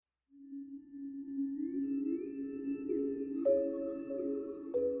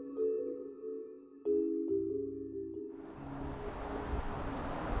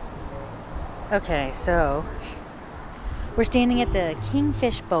Okay, so we're standing at the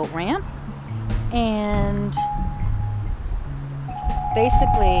Kingfish boat ramp, and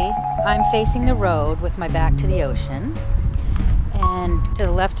basically I'm facing the road with my back to the ocean, and to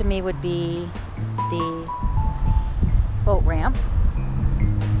the left of me would be the boat ramp.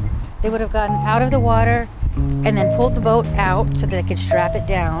 They would have gotten out of the water and then pulled the boat out so that they could strap it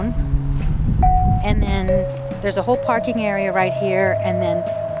down, and then there's a whole parking area right here, and then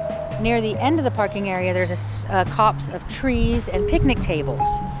near the end of the parking area, there's a copse of trees and picnic tables.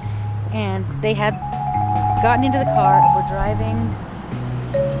 And they had gotten into the car and were driving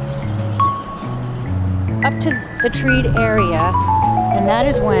up to the treed area, and that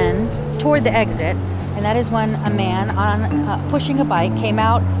is when, toward the exit, and that is when a man on pushing a bike came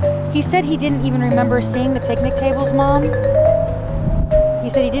out. He said he didn't even remember seeing the picnic tables, Mom. He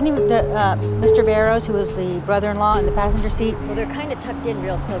said he didn't even, Mr. Barrows, who was the brother-in-law in the passenger seat. Well, they're kind of tucked in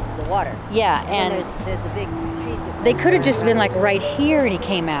real close to the water. Yeah, and there's the big trees. They could have just been like right here, and he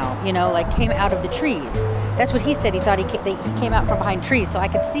came out, you know, like came out of the trees. That's what he said. He thought he came out from behind trees, so I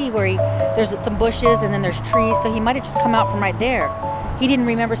could see where there's some bushes and then there's trees, so he might have just come out from right there. He didn't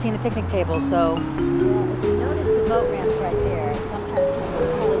remember seeing the picnic tables, so. Well, if you notice the boat ramps right there, sometimes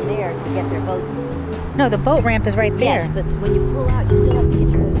people pull in there to get their boats. No, the boat ramp is right there. Yes, but when you pull out, you still have to get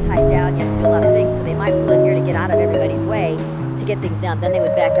your boat tied down. You have to do a lot of things, so they might pull in here to get out of everybody's way to get things down. Then they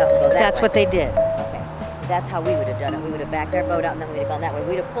would back up and go that way. That's what they did. Okay, that's how we would have done it. We would have backed our boat out, and then we would have gone that way.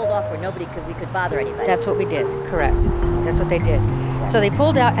 We'd have pulled off where we could bother anybody. That's what we did. Correct. That's what they did. So they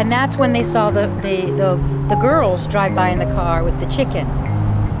pulled out, and that's when they saw the girls drive by in the car with the chicken.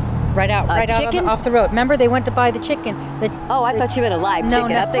 Right out off the road. Remember, they went to buy the chicken. I thought you meant a live chicken.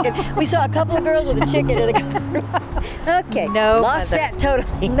 No. I'm thinking we saw a couple of girls with a chicken in the Okay. No. Lost that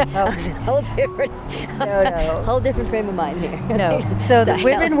totally. No. Whole different. No. Whole different frame of mind here. No. So the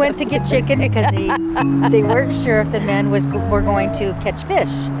women went to get chicken because they weren't sure if the men were going to catch fish,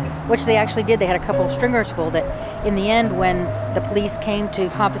 which they actually did. They had a couple of stringers full that in the end, when the police came to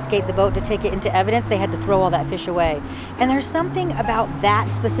confiscate the boat to take it into evidence, they had to throw all that fish away. And there's something about that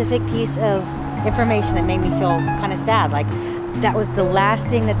specific piece of information that made me feel kind of sad. Like, that was the last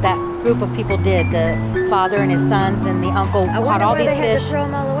thing that group of people did. The father and his sons and the uncle caught all these fish. I wonder why they had to throw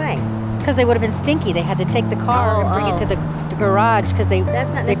them all away. Because they would have been stinky. They had to take the car and bring it to the garage because they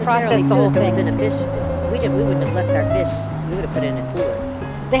processed the whole thing. If it was in a fish, we wouldn't have left our fish. We would have put it in a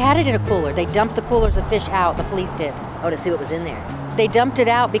cooler. They had it in a cooler. They dumped the coolers of fish out. The police did. Oh, to see what was in there. They dumped it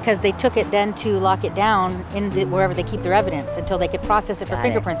out because they took it then to lock it down in wherever they keep their evidence until they could process it for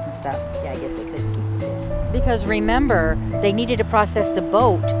fingerprints and stuff. Yeah, I guess they couldn't keep the fish. Because remember, they needed to process the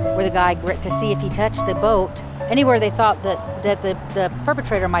boat where the guy, to see if he touched the boat anywhere they thought that the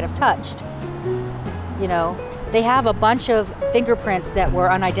perpetrator might have touched. You know, they have a bunch of fingerprints that were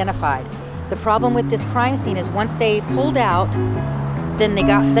unidentified. The problem with this crime scene is once they pulled out, then they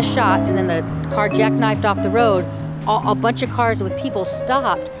got the shots, and then the car jackknifed off the road. A bunch of cars with people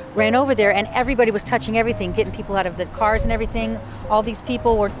stopped, ran over there, and everybody was touching everything, getting people out of the cars and everything. All these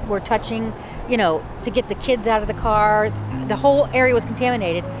people were touching, you know, to get the kids out of the car. The whole area was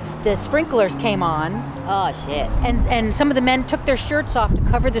contaminated. The sprinklers came on. Oh, shit. And some of the men took their shirts off to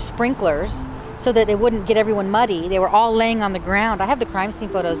cover the sprinklers so that they wouldn't get everyone muddy. They were all laying on the ground. I have the crime scene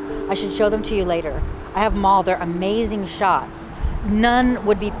photos. I should show them to you later. I have them all. They're amazing shots. None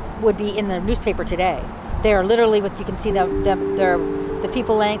would be in the newspaper today. They are literally you can see they're the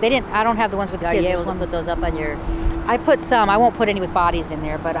people laying. I don't have the ones with the kids. Are you able to put those up on your? I put some. I won't put any with bodies in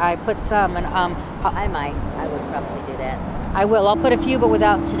there, but I put some, and I would probably do that. I will. I'll put a few, but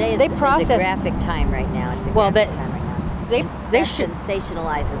without. Today is a graphic time right now. It's a graphic time right now. They should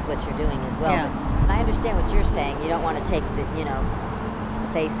sensationalizes what you're doing as well. Yeah. But I understand what you're saying. You don't want to take the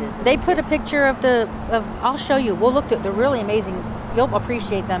faces. They put a picture of I'll show you. We'll look at. They're really amazing. You'll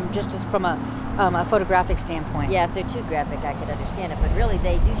appreciate them just as from a photographic standpoint. Yeah, if they're too graphic, I could understand it. But really,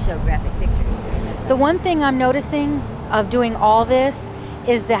 they do show graphic pictures. The one thing I'm noticing of doing all this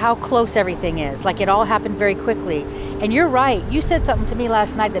is how close everything is. Like, it all happened very quickly. And you're right. You said something to me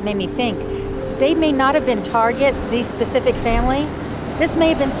last night that made me think. They may not have been targets, these specific family. This may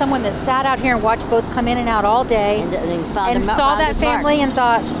have been someone that sat out here and watched boats come in and out all day and saw that family and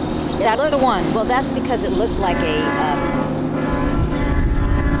thought, that's the ones. Well, that's because it looked like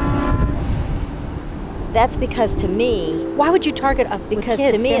that's because to me... Why would you target Because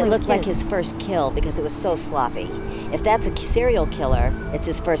kids, to me it looked like his first kill because it was so sloppy. If that's a serial killer, it's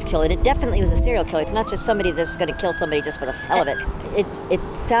his first kill. And it definitely was a serial killer. It's not just somebody that's going to kill somebody just for the hell of it.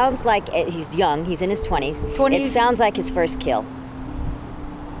 It sounds like he's young. He's in his 20s. It sounds like his first kill.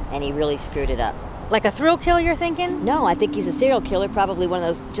 And he really screwed it up. Like a thrill kill, you're thinking? No, I think he's a serial killer, probably one of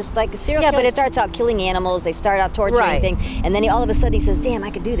those, just like a serial Yeah, killer but it starts out killing animals, they start out torturing Right. things, and then all of a sudden he says, damn, I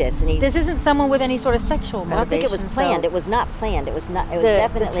could do this. And he, This isn't someone with any sort of sexual motivation. I don't think it was planned. so It was not planned. It was not. It was the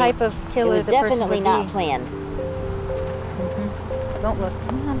definitely type of killer It was the person definitely would not be. planned. Don't look.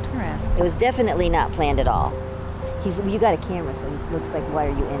 Turn around. It was definitely not planned at all. You got a camera, so he looks like, why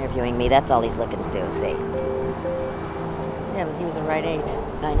are you interviewing me? That's all he's looking to do. See? Yeah, but he was the right age.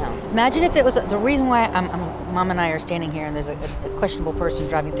 I know. Imagine if it was the reason why Mom and I are standing here, and there's a questionable person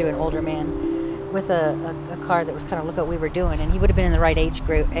driving through, an older man with a car that was kind of look what we were doing, and he would have been in the right age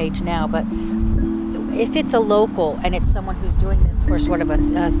now. But if it's a local and it's someone who's doing this for sort of a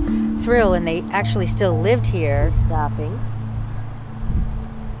thrill, and they actually still lived here, Stopping.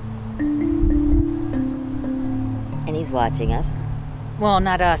 And he's watching us. well,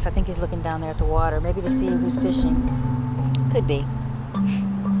 not us. I think he's looking down there at the water, maybe to see who's fishing. Could be.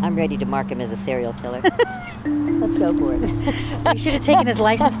 I'm ready to mark him as a serial killer. Let's go for it. You should have taken his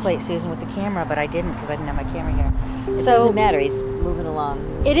license plate, Susan, with the camera, but I didn't because I didn't have my camera here. It doesn't matter. He's moving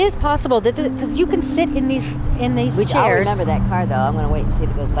along. It is possible that because you can sit in these Which I'll chairs. remember that car though. I'm going to wait and see if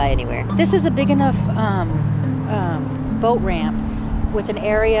it goes by anywhere. This is a big enough boat ramp with an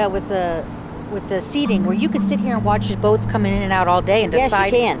area with the seating where you could sit here and watch your boats coming in and out all day and Yes, you decide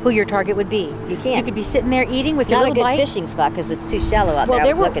can. who your target would be. You can. You could be sitting there eating with It's your not a little good bike. fishing spot because it's too shallow out Well, there. I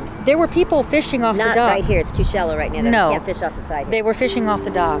was looking. there were people fishing off the Not dock. right here. It's too shallow right now. No. You can't fish off the side here. They were fishing off the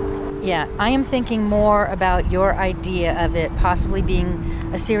dock. Yeah, I am thinking more about your idea of it possibly being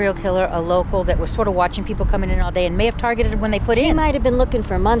a serial killer, a local that was sort of watching people coming in all day and may have targeted when they put He in. might have been looking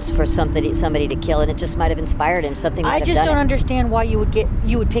for months for somebody to kill, and it just might have inspired him. Something. Might I have just done don't it. understand why you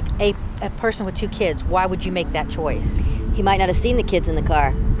would pick a person with 2 kids. Why would you make that choice? He might not have seen the kids in the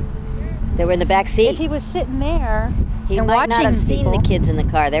car. They were in the back seat. If he was sitting there He and might watching not have seen people, the kids in the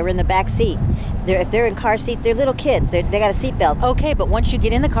car. They were in the back seat. If they're in car seat, they're little kids. They got a seatbelt. Okay, but once you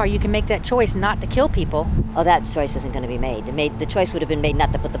get in the car, you can make that choice not to kill people. Oh, that choice isn't going to be made. The choice would have been made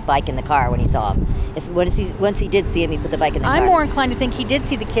not to put the bike in the car when he saw him. Once he did see him, he put the bike in the car. I'm more inclined to think he did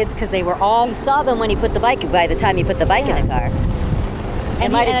see the kids because they were all. He saw them when he put the bike. By the time he put the bike in the car, it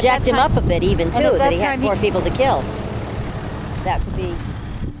might have jacked him up a bit, even too. That he had 4 people to kill. That could be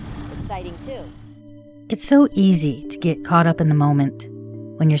exciting too. It's so easy to get caught up in the moment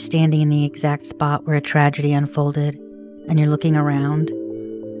when you're standing in the exact spot where a tragedy unfolded and you're looking around,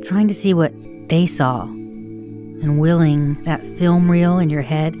 trying to see what they saw and willing that film reel in your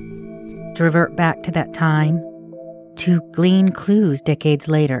head to revert back to that time, to glean clues decades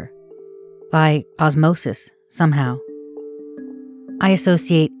later by osmosis somehow. I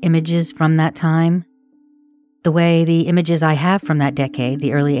associate images from that time the way the images I have from that decade,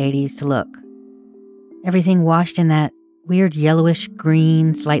 the early 80s, to look. Everything washed in that weird yellowish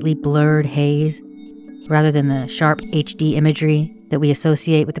green, slightly blurred haze, rather than the sharp HD imagery that we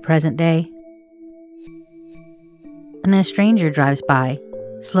associate with the present day. And then a stranger drives by,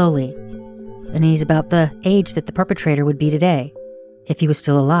 slowly, and he's about the age that the perpetrator would be today, if he was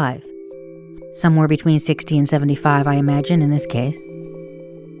still alive. Somewhere between 60 and 75, I imagine, in this case.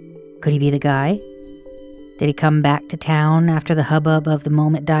 Could he be the guy? Did he come back to town after the hubbub of the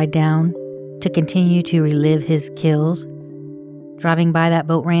moment died down to continue to relive his kills, driving by that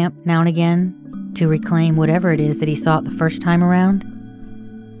boat ramp now and again to reclaim whatever it is that he saw the first time around?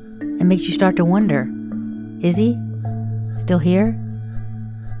 It makes you start to wonder, is he still here?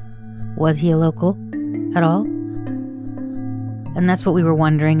 Was he a local at all? And that's what we were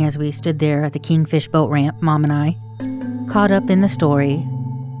wondering as we stood there at the Kingfish boat ramp, Mom and I, caught up in the story,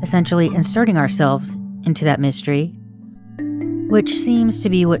 essentially inserting ourselves into that mystery, which seems to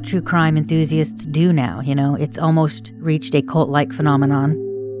be what true crime enthusiasts do now, you know. It's almost reached a cult-like phenomenon.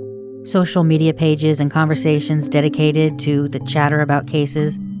 Social media pages and conversations dedicated to the chatter about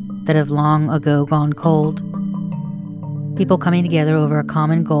cases that have long ago gone cold. People coming together over a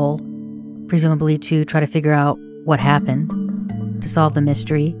common goal, presumably to try to figure out what happened, to solve the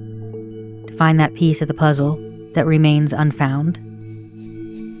mystery, to find that piece of the puzzle that remains unfound.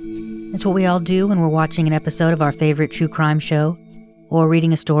 It's what we all do when we're watching an episode of our favorite true crime show or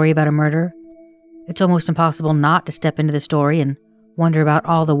reading a story about a murder. It's almost impossible not to step into the story and wonder about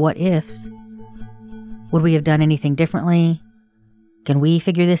all the what-ifs. Would we have done anything differently? Can we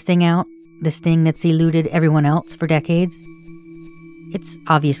figure this thing out? This thing that's eluded everyone else for decades? It's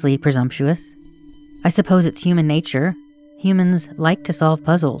obviously presumptuous. I suppose it's human nature. Humans like to solve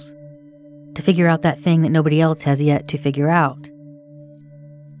puzzles, to figure out that thing that nobody else has yet to figure out.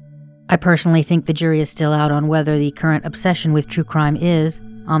 I personally think the jury is still out on whether the current obsession with true crime is,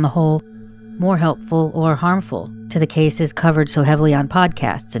 on the whole, more helpful or harmful to the cases covered so heavily on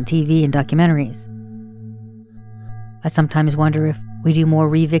podcasts and TV and documentaries. I sometimes wonder if we do more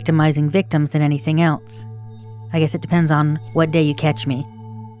re-victimizing victims than anything else. I guess it depends on what day you catch me.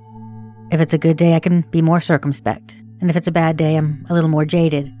 If it's a good day, I can be more circumspect, and if it's a bad day, I'm a little more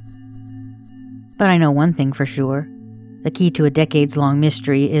jaded. But I know one thing for sure. The key to a decades-long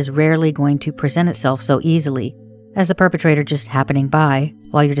mystery is rarely going to present itself so easily as the perpetrator just happening by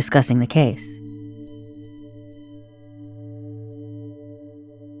while you're discussing the case.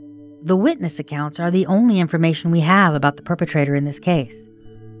 The witness accounts are the only information we have about the perpetrator in this case.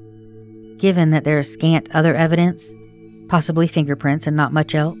 Given that there is scant other evidence, possibly fingerprints and not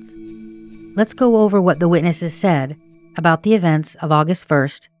much else, let's go over what the witnesses said about the events of August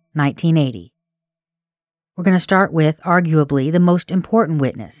 1st, 1980. We're going to start with arguably the most important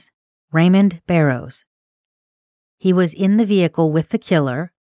witness, Raymond Barrows. He was in the vehicle with the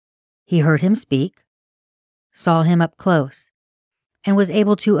killer, he heard him speak, saw him up close, and was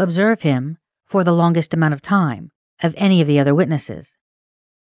able to observe him for the longest amount of time of any of the other witnesses.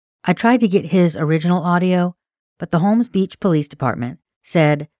 I tried to get his original audio, but the Holmes Beach Police Department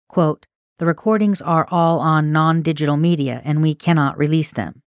said, quote, "The recordings are all on non-digital media and we cannot release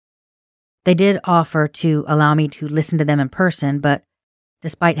them." They did offer to allow me to listen to them in person, but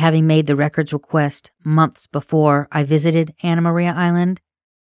despite having made the records request months before I visited Anna Maria Island,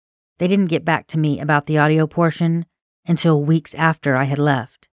 they didn't get back to me about the audio portion until weeks after I had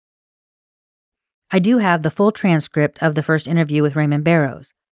left. I do have the full transcript of the first interview with Raymond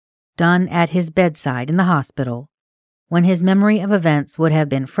Barrows, done at his bedside in the hospital, when his memory of events would have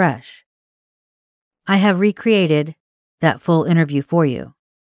been fresh. I have recreated that full interview for you.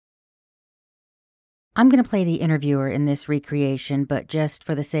 I'm going to play the interviewer in this recreation, but just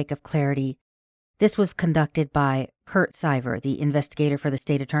for the sake of clarity, this was conducted by Kurt Siver, the investigator for the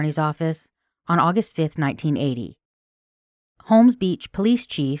State Attorney's Office, on August 5th, 1980. Holmes Beach Police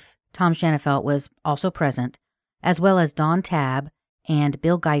Chief Tom Shanafelt was also present, as well as Don Tabb and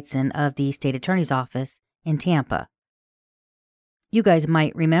Bill Geitzen of the State Attorney's Office in Tampa. You guys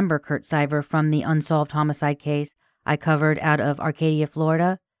might remember Kurt Siver from the unsolved homicide case I covered out of Arcadia,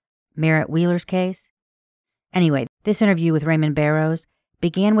 Florida, Merritt Wheeler's case. Anyway, this interview with Raymond Barrows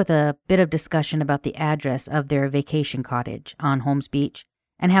began with a bit of discussion about the address of their vacation cottage on Holmes Beach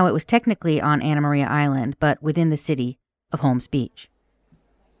and how it was technically on Anna Maria Island, but within the city of Holmes Beach.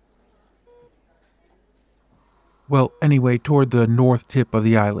 Well, anyway, toward the north tip of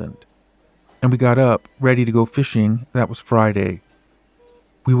the island. And we got up, ready to go fishing. That was Friday.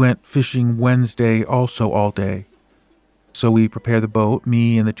 We went fishing Wednesday also all day. So we prepare the boat,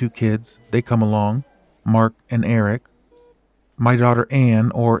 me and the two kids. They come along, Mark and Eric. My daughter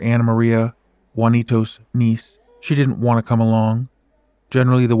Anne, or Anna Maria, Juanito's niece, she didn't want to come along.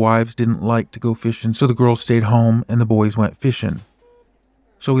 Generally, the wives didn't like to go fishing, so the girls stayed home and the boys went fishing.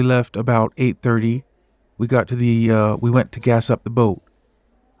 So we left about 8:30. We went to gas up the boat.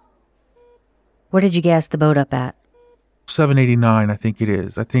 Where did you gas the boat up at? 789, I think it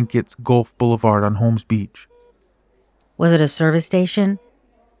is. I think it's Gulf Boulevard on Holmes Beach. Was it a service station?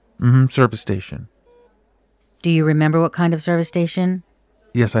 Service station. Do you remember what kind of service station?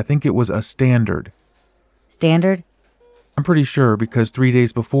 Yes, I think it was a Standard. Standard? I'm pretty sure because 3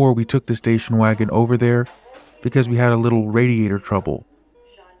 days before we took the station wagon over there because we had a little radiator trouble.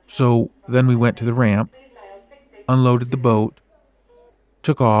 So then we went to the ramp, unloaded the boat,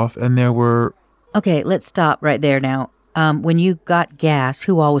 took off, and there were... Okay, let's stop right there now. When you got gas,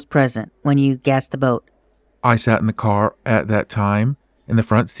 who all was present when you gassed the boat? I sat in the car at that time in the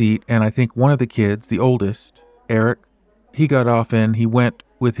front seat, and I think one of the kids, the oldest, Eric, he got off and he went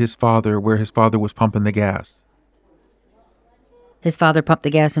with his father where his father was pumping the gas. His father pumped the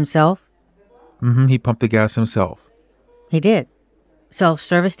gas himself? He pumped the gas himself. He did?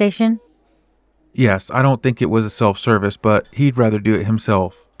 Self-service station? Yes, I don't think it was a self-service, but he'd rather do it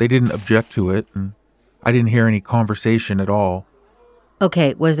himself. They didn't object to it, and I didn't hear any conversation at all.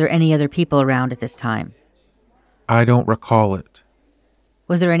 Okay, was there any other people around at this time? I don't recall it.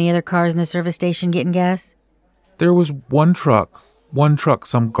 Was there any other cars in the service station getting gas? There was one truck,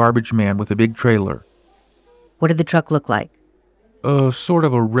 some garbage man with a big trailer. What did the truck look like? Sort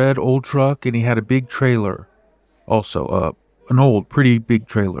of a red old truck, and he had a big trailer. Also, an old, pretty big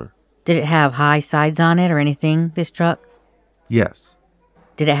trailer. Did it have high sides on it or anything, this truck? Yes.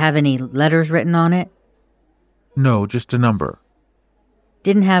 Did it have any letters written on it? No, just a number.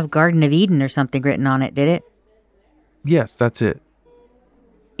 Didn't have Garden of Eden or something written on it, did it? Yes, that's it.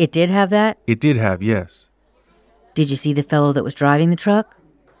 It did have that? It did have, yes. Did you see the fellow that was driving the truck?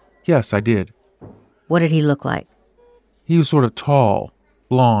 Yes, I did. What did he look like? He was sort of tall,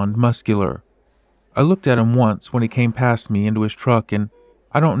 blonde, muscular. I looked at him once when he came past me into his truck, and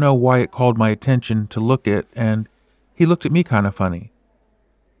I don't know why it called my attention to look at, and He looked at me kind of funny.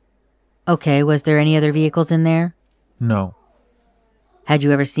 Okay, was there any other vehicles in there? No. Had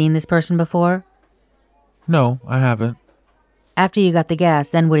you ever seen this person before? No, I haven't. After you got the gas,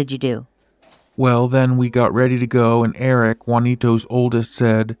 then what did you do? Well, then we got ready to go, and Eric, Juanito's oldest,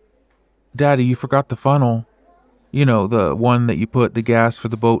 said, "Daddy, you forgot the funnel. You know, the one that you put the gas for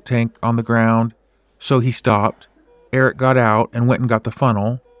the boat tank on the ground." So he stopped. Eric got out and went and got the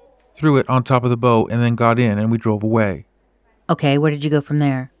funnel, threw it on top of the boat, and then got in, and we drove away. Okay, where did you go from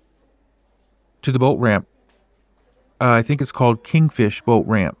there? To the boat ramp. I think it's called Kingfish Boat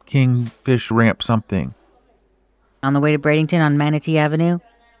Ramp. Kingfish Ramp something. On the way to Bradenton on Manatee Avenue?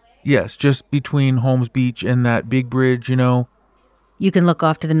 Yes, just between Holmes Beach and that big bridge, you know. You can look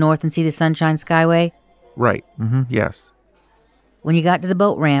off to the north and see the Sunshine Skyway? Right, yes. When you got to the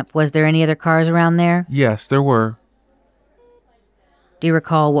boat ramp, was there any other cars around there? Yes, there were. Do you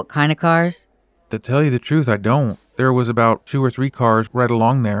recall what kind of cars? To tell you the truth, I don't. There was about 2 or 3 cars right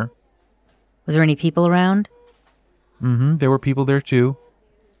along there. Was there any people around? There were people there too.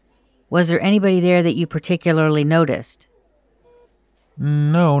 Was there anybody there that you particularly noticed?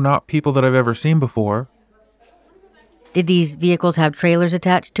 No, not people that I've ever seen before. Did these vehicles have trailers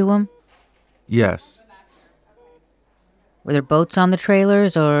attached to them? Yes. Were there boats on the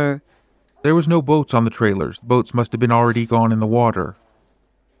trailers, or...? There was no boats on the trailers. The boats must have been already gone in the water.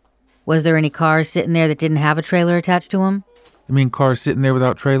 Was there any cars sitting there that didn't have a trailer attached to them? You mean cars sitting there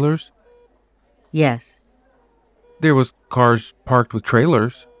without trailers? Yes. There was cars parked with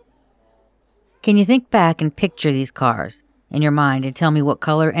trailers. Can you think back and picture these cars in your mind and tell me what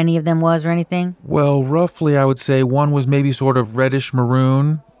color any of them was or anything? Well, roughly I would say one was maybe sort of reddish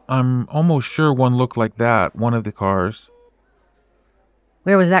maroon. I'm almost sure one looked like that, one of the cars.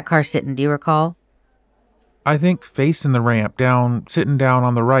 Where was that car sitting, do you recall? I think facing the ramp, sitting down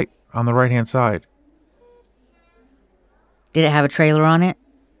on the right-hand side. Did it have a trailer on it?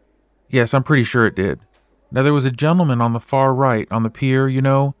 Yes, I'm pretty sure it did. Now, there was a gentleman on the far right, on the pier, you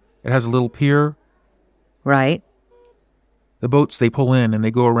know? It has a little pier. Right. The boats, they pull in and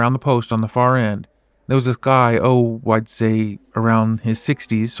they go around the post on the far end. There was this guy, I'd say around his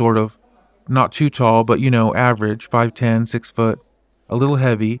 60s, sort of. Not too tall, but, you know, average, 5'10", 6 foot. A little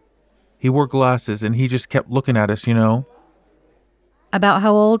heavy. He wore glasses and he just kept looking at us, you know? About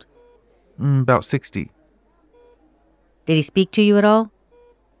how old? About 60. Did he speak to you at all?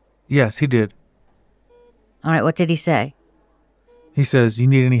 Yes, he did. All right, what did he say? He says, "You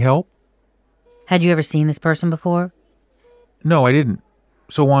need any help?" Had you ever seen this person before? No, I didn't.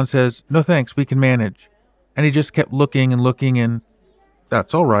 So Juan says, "No thanks, we can manage." And he just kept looking, and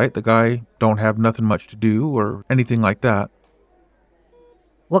that's all right. The guy don't have nothing much to do or anything like that.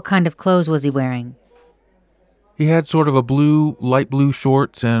 What kind of clothes was he wearing? He had sort of light blue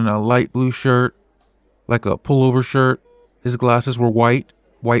shorts and a light blue shirt, like a pullover shirt. His glasses were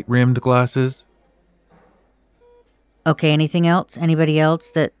white-rimmed glasses. Okay, anything else? Anybody else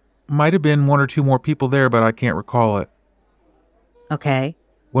that... Might have been 1 or 2 more people there, but I can't recall it. Okay.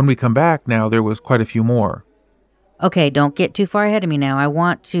 When we come back now, there was quite a few more. Okay, don't get too far ahead of me now. I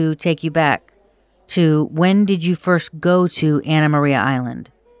want to take you back to when did you first go to Anna Maria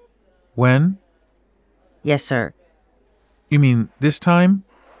Island? When? Yes, sir. You mean this time?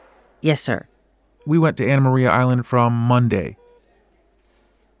 Yes, sir. We went to Anna Maria Island from Monday.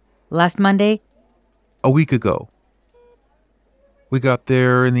 Last Monday? A week ago. We got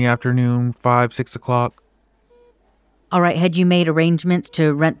there in the afternoon, 5, 6 o'clock. All right, had you made arrangements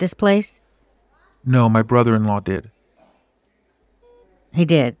to rent this place? No, my brother-in-law did. He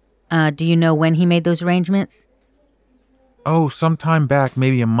did. Do you know when he made those arrangements? Sometime back,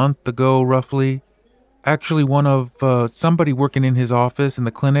 maybe a month ago, roughly. Actually, somebody working in his office, in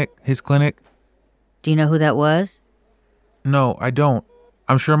his clinic. Do you know who that was? No, I don't.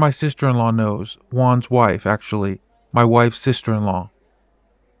 I'm sure my sister-in-law knows. Juan's wife, actually. My wife's sister-in-law.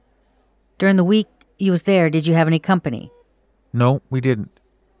 During the week you was there, did you have any company? No, we didn't.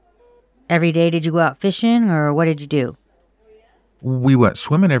 Every day did you go out fishing, or what did you do? We went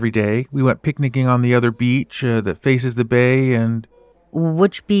swimming every day. We went picnicking on the other beach that faces the bay, and...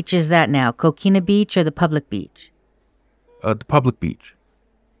 Which beach is that now? Coquina Beach or the public beach? The public beach.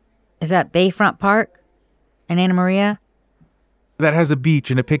 Is that Bayfront Park in Anna Maria? That has a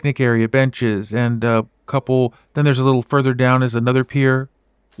beach and a picnic area, benches, and a couple... Then there's a little further down is another pier.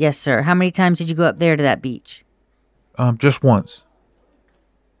 Yes, sir. How many times did you go up there to that beach? Just once.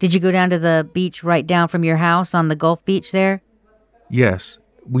 Did you go down to the beach right down from your house on the Gulf Beach there? Yes,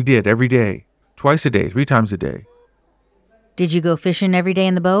 we did every day. Twice a day, 3 times a day. Did you go fishing every day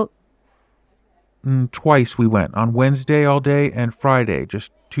in the boat? Twice we went. On Wednesday all day and Friday,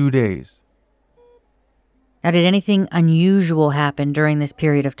 just 2 days. Now, did anything unusual happen during this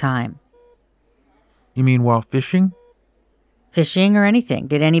period of time? You mean while fishing? Fishing or anything?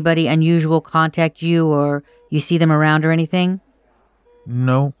 Did anybody unusual contact you or you see them around or anything?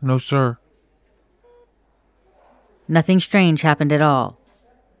 No, no, sir. Nothing strange happened at all?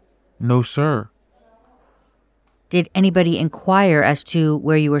 No, sir. Did anybody inquire as to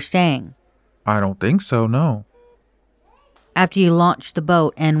where you were staying? I don't think so, no. After you launched the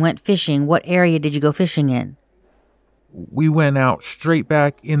boat and went fishing, what area did you go fishing in? We went out straight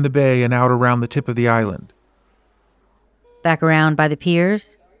back in the bay and out around the tip of the island. Back around by the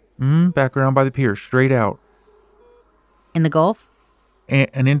piers? Back around by the pier, straight out. In the Gulf?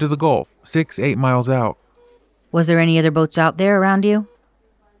 And into the Gulf, 6-8 miles out. Was there any other boats out there around you?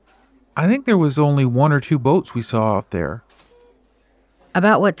 I think there was only 1 or 2 boats we saw out there.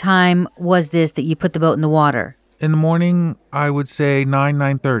 About what time was this that you put the boat in the water? In the morning, I would say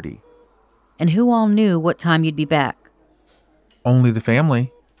 9:30. And who all knew what time you'd be back? Only the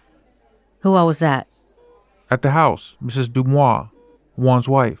family. Who all was that? At the house, Mrs. Dumois, Juan's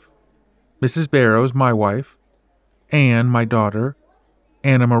wife. Mrs. Barrows, my wife. Anne, my daughter.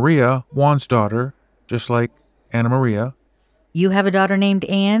 Anna Maria, Juan's daughter, just like Anna Maria. You have a daughter named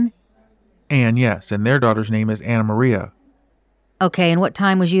Anne? Anne, yes, and their daughter's name is Anna Maria. Okay, and what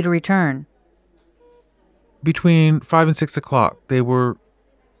time was you to return? Between 5 and 6 o'clock. They were...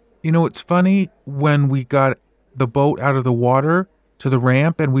 You know, it's funny, when we got the boat out of the water to the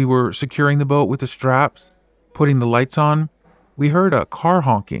ramp and we were securing the boat with the straps, putting the lights on, we heard a car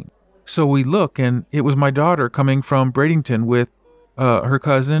honking. So we look, and it was my daughter coming from Bradenton with her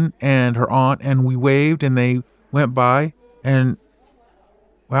cousin and her aunt, and we waved and they went by, and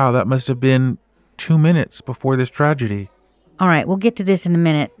wow, that must have been 2 minutes before this tragedy. All right, we'll get to this in a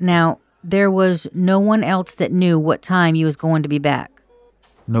minute. Now, there was no one else that knew what time you was going to be back?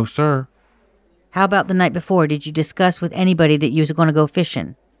 No, sir. How about the night before? Did you discuss with anybody that you was going to go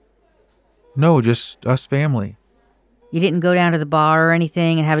fishing? No, just us family. You didn't go down to the bar or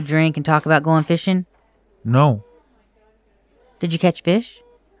anything and have a drink and talk about going fishing? No. Did you catch fish?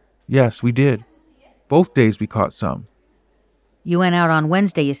 Yes, we did. Both days we caught some. You went out on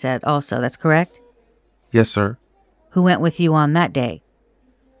Wednesday, you said, also. That's correct? Yes, sir. Who went with you on that day?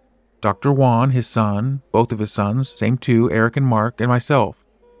 Dr. Juan, his son, both of his sons, same two, Eric and Mark, and myself.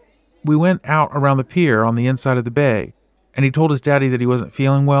 We went out around the pier on the inside of the bay, and he told his daddy that he wasn't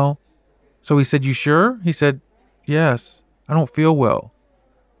feeling well. So he said, "You sure?" He said, "Yes, I don't feel well."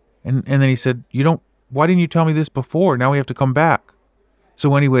 And then he said, "Why didn't you tell me this before? Now we have to come back."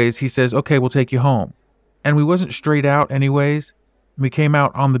 So anyways, he says, "Okay, we'll take you home." And we wasn't straight out anyways. We came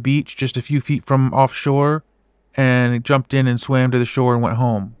out on the beach just a few feet from offshore and jumped in and swam to the shore and went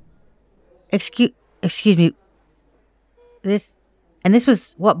home. Excuse me. This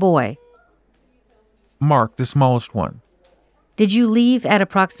was what boy? Mark, the smallest one. Did you leave at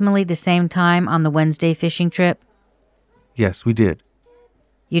approximately the same time on the Wednesday fishing trip? Yes, we did.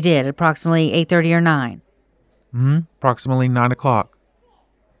 You did, approximately 8:30 or 9? Approximately 9 o'clock.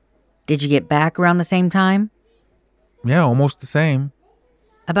 Did you get back around the same time? Yeah, almost the same.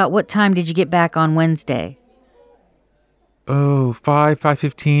 About what time did you get back on Wednesday? Oh,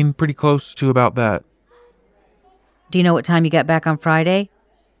 5:15, pretty close to about that. Do you know what time you got back on Friday?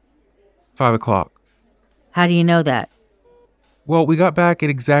 5 o'clock. How do you know that? Well, we got back at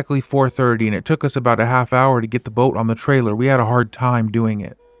exactly 4:30, and it took us about a half hour to get the boat on the trailer. We had a hard time doing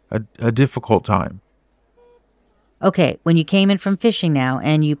it, a difficult time. Okay, when you came in from fishing now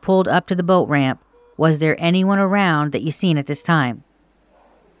and you pulled up to the boat ramp, was there anyone around that you seen at this time?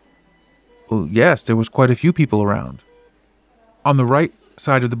 Well, yes, there was quite a few people around. On the right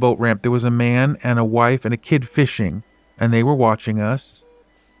side of the boat ramp, there was a man and a wife and a kid fishing, and they were watching us.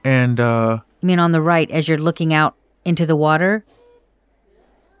 And, You mean on the right as you're looking out into the water?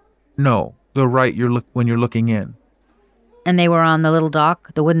 No, the right when you're looking in. And they were on the little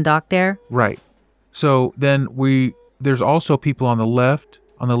dock, the wooden dock there? Right. So then there's also people on the left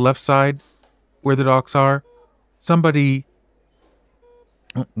side where the docks are.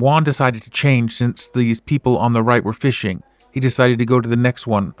 Juan decided to change since these people on the right were fishing. He decided to go to the next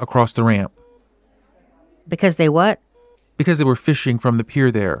one across the ramp. Because they what? Because they were fishing from the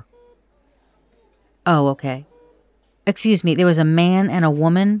pier there. Oh, okay. Excuse me, there was a man and a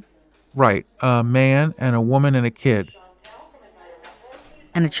woman? Right, a man and a woman and a kid.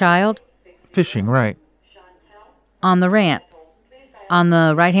 And a child? Fishing, right. On the ramp? On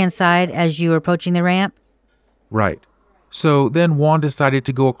the right-hand side as you were approaching the ramp? Right. So then Juan decided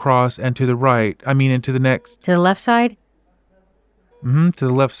to go across and to the right, into the next... To the left side? To the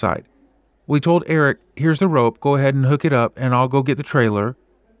left side. We told Eric, "Here's the rope, go ahead and hook it up, and I'll go get the trailer."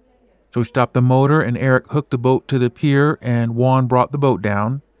 So we stopped the motor and Eric hooked the boat to the pier and Juan brought the boat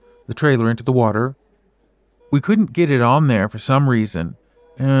down, the trailer into the water. We couldn't get it on there for some reason.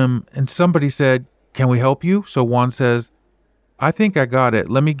 And somebody said, "Can we help you?" So Juan says, "I think I got it.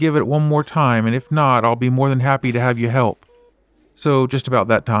 Let me give it one more time, and if not, I'll be more than happy to have you help." So just about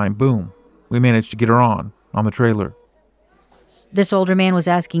that time, boom, we managed to get her on the trailer. This older man was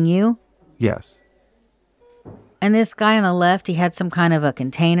asking you? Yes. And this guy on the left, he had some kind of a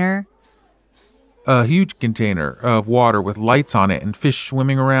container? A huge container of water with lights on it and fish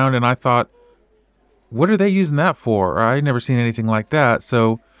swimming around, and I thought, what are they using that for? I'd never seen anything like that.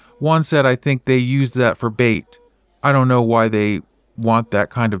 So Juan said, I think they used that for bait. I don't know why they want that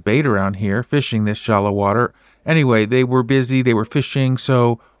kind of bait around here, fishing this shallow water. Anyway, they were busy, they were fishing,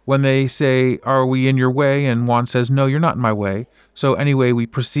 so when they say, "Are we in your way?" and Juan says, "No, you're not in my way." So anyway, we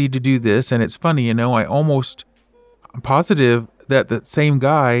proceed to do this, and it's funny, I'm positive that the same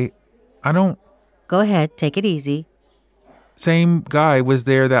guy, Go ahead, take it easy. same guy was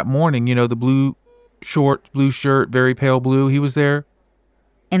there that morning, the blue shorts, blue shirt, very pale blue, he was there.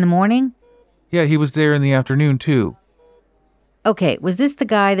 In the morning? Yeah, he was there in the afternoon too. Okay, was this the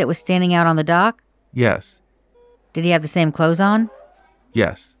guy that was standing out on the dock? Yes. Did he have the same clothes on?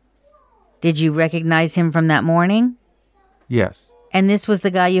 Yes. Did you recognize him from that morning? Yes. And this was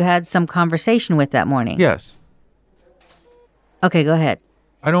the guy you had some conversation with that morning? Yes. Okay, go ahead.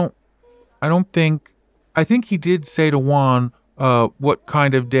 I think he did say to Juan, what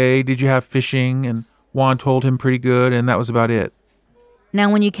kind of day did you have fishing? And Juan told him pretty good, and that was about it.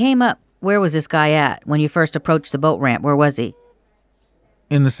 Now, when you came up, where was this guy at? When you first approached the boat ramp, where was he?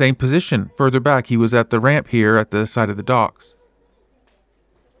 In the same position. Further back, he was at the ramp here at the side of the docks.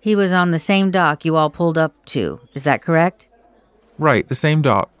 He was on the same dock you all pulled up to. Is that correct? Right, the same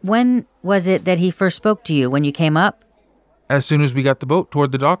dock. When was it that he first spoke to you? When you came up? As soon as we got the boat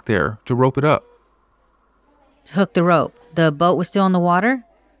toward the dock there to rope it up. To hook the rope. The boat was still in the water?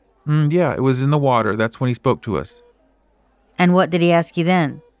 Yeah, it was in the water. That's when he spoke to us. And what did he ask you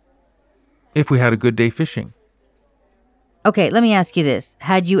then? If we had a good day fishing. Okay, let me ask you this.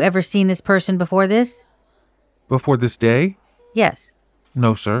 Had you ever seen this person before this? Before this day? Yes.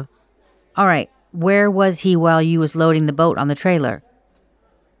 No, sir. All right. Where was he while you was loading the boat on the trailer?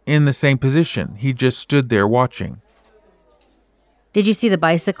 In the same position. He just stood there watching. Did you see the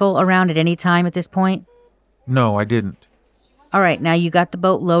bicycle around at any time at this point? No, I didn't. All right. Now you got the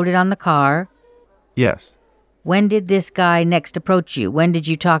boat loaded on the car. Yes. When did this guy next approach you? When did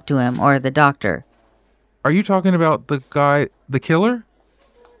you talk to him or the doctor? Are you talking about the guy, the killer?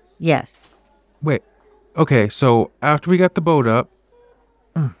 Yes. Wait. Okay, so after we got the boat up,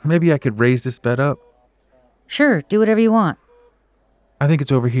 maybe I could raise this bed up. Sure, do whatever you want. I think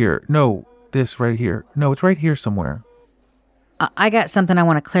it's over here. No, this right here. No, it's right here somewhere. I got something I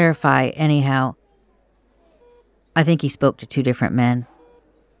want to clarify anyhow. I think he spoke to two different men.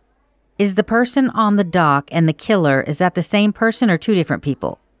 Is the person on the dock and the killer, is that the same person or two different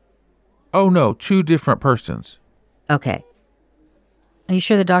people? Oh no, two different persons. Okay. Are you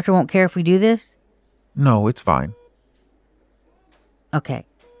sure the doctor won't care if we do this? No, it's fine. Okay.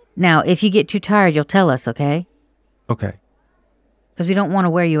 Now, if you get too tired, you'll tell us, okay? Okay. Because we don't want to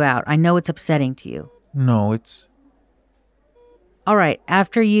wear you out. I know it's upsetting to you. No, it's... All right.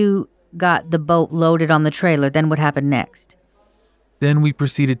 After you got the boat loaded on the trailer, then what happened next? Then we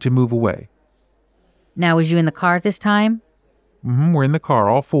proceeded to move away. Now, was you in the car at this time? We're in the car,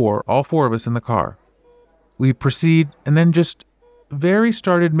 all four of us in the car. We proceed and then just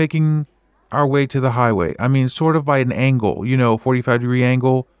started making our way to the highway. I mean, sort of by an angle, 45-degree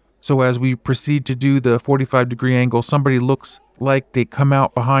angle. So as we proceed to do the 45-degree angle, somebody looks like they come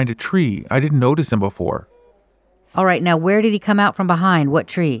out behind a tree. I didn't notice him before. All right, now where did he come out from behind? What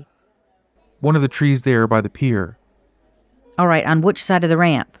tree? One of the trees there by the pier. All right, on which side of the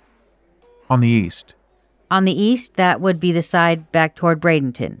ramp? On the east. On the east, that would be the side back toward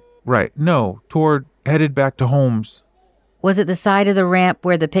Bradenton. Right, no, headed back to Holmes. Was it the side of the ramp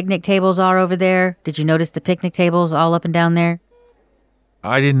where the picnic tables are over there? Did you notice the picnic tables all up and down there?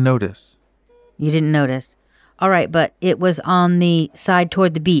 I didn't notice. You didn't notice. All right, but it was on the side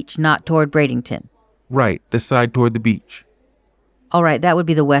toward the beach, not toward Bradenton. Right, the side toward the beach. All right, that would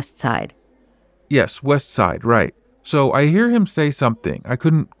be the west side. Yes, west side, right. So I hear him say something. I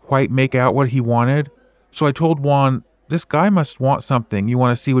couldn't quite make out what he wanted. So I told Juan, this guy must want something. You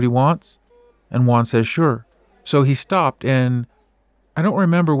want to see what he wants? And Juan says, sure. So he stopped, and I don't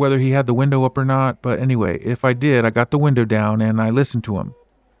remember whether he had the window up or not, but anyway, if I did, I got the window down and I listened to him.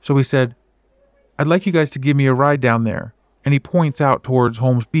 So he said, I'd like you guys to give me a ride down there. And he points out towards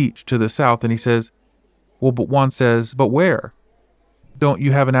Holmes Beach to the south, and he says, well, but Juan says, but where? Don't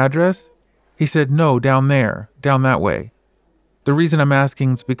you have an address? He said, no, down there, down that way. The reason I'm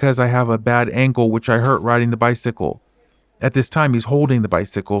asking is because I have a bad ankle which I hurt riding the bicycle. At this time, he's holding the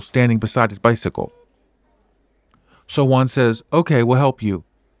bicycle, standing beside his bicycle. So Juan says, okay, we'll help you.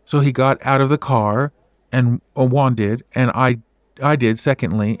 So he got out of the car, and Juan did, and I did,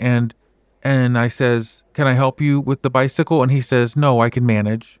 secondly, and I says, can I help you with the bicycle? And he says, no, I can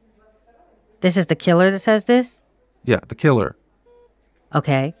manage. This is the killer that says this? Yeah, the killer.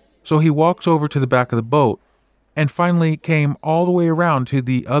 Okay. So he walks over to the back of the boat and finally came all the way around to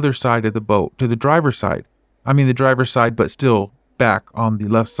the other side of the boat, to the driver's side. I mean the driver's side, but still back on the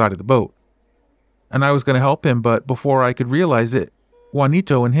left side of the boat. And I was going to help him, but before I could realize it,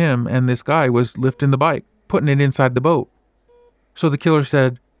 Juanito and him and this guy was lifting the bike, putting it inside the boat. So the killer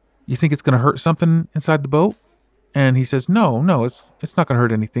said, you think it's going to hurt something inside the boat? And he says, no, it's not going to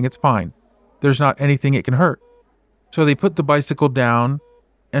hurt anything. It's fine. There's not anything it can hurt. So they put the bicycle down,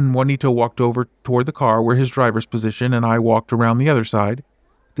 and Juanito walked over toward the car where his driver's position, and I walked around the other side.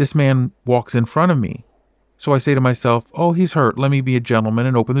 This man walks in front of me. So I say to myself, oh, he's hurt. Let me be a gentleman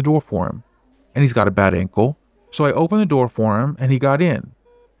and open the door for him. And he's got a bad ankle. So I opened the door for him, and he got in. And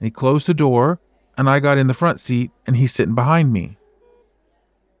he closed the door, and I got in the front seat, and he's sitting behind me.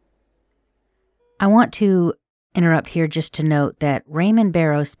 I want to interrupt here just to note that Raymond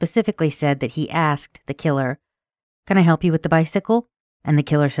Barrows specifically said that he asked the killer, can I help you with the bicycle? And the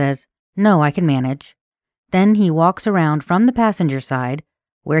killer says, no, I can manage. Then he walks around from the passenger side,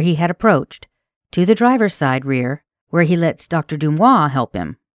 where he had approached, to the driver's side rear, where he lets Dr. Dumois help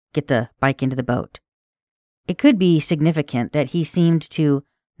him get the bike into the boat. It could be significant that he seemed to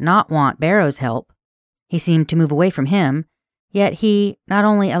not want Barrows' help. He seemed to move away from him, yet he not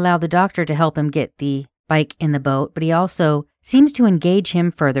only allowed the doctor to help him get the bike in the boat, but he also seems to engage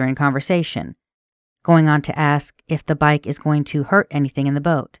him further in conversation, going on to ask if the bike is going to hurt anything in the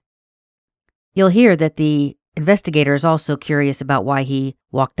boat. You'll hear that the investigator is also curious about why he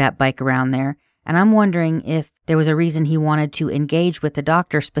walked that bike around there, and I'm wondering if there was a reason he wanted to engage with the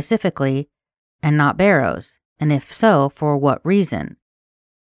doctor specifically and not Barrows, and if so, for what reason?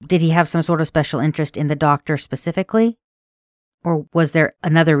 Did he have some sort of special interest in the doctor specifically? Or was there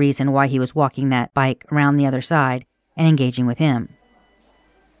another reason why he was walking that bike around the other side and engaging with him?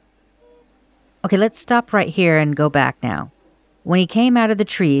 Okay, let's stop right here and go back now. When he came out of the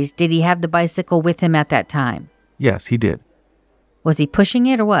trees, did he have the bicycle with him at that time? Yes, he did. Was he pushing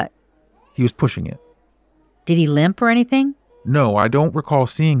it or what? He was pushing it. Did he limp or anything? No, I don't recall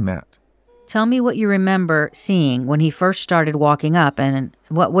seeing that. Tell me what you remember seeing when he first started walking up, and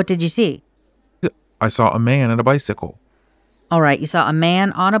what did you see? I saw a man and a bicycle. All right, you saw a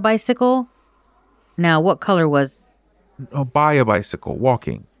man on a bicycle? Now, what color was... By a bicycle,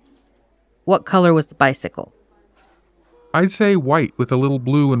 walking. What color was the bicycle? I'd say white with a little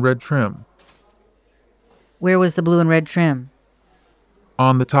blue and red trim. Where was the blue and red trim?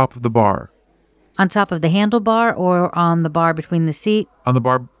 On the top of the bar. On top of the handlebar or on the bar between the seat? On the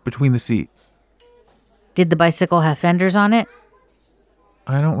bar between the seat. Did the bicycle have fenders on it?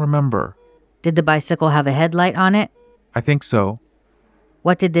 I don't remember. Did the bicycle have a headlight on it? I think so.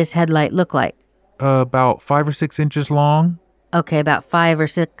 What did this headlight look like? About 5 or 6 inches long. Okay, about 5 or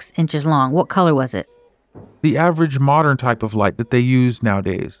 6 inches long. What color was it? The average modern type of light that they use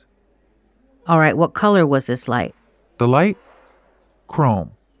nowadays. All right, what color was this light? The light?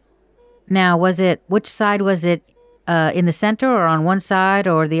 Chrome. Now, which side was it, in the center or on one side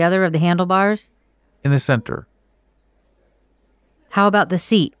or the other of the handlebars? In the center. How about the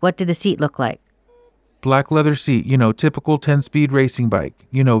seat? What did the seat look like? Black leather seat, typical 10-speed racing bike.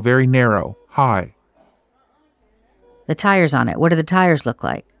 Very narrow, high. The tires on it, what did the tires look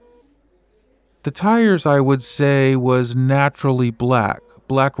like? The tires, I would say, was naturally black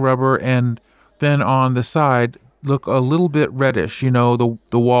rubber, and then on the side look a little bit reddish. The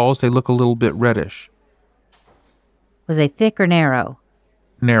walls, they look a little bit reddish. Was they thick or narrow?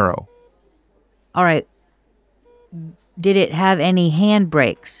 Narrow. All right. Did it have any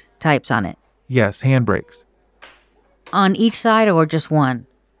handbrakes types on it? Yes, handbrakes. On each side or just one?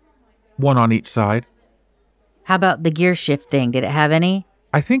 One on each side. How about the gear shift thing? Did it have any?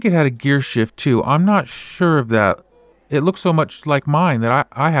 I think it had a gear shift too. I'm not sure of that. It looks so much like mine that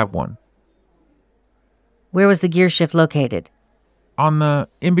I have one. Where was the gear shift located?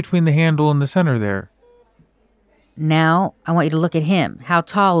 In between the handle and the center there. Now, I want you to look at him. How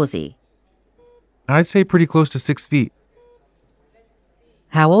tall was he? I'd say pretty close to 6 feet.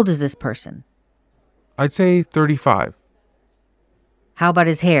 How old is this person? I'd say 35. How about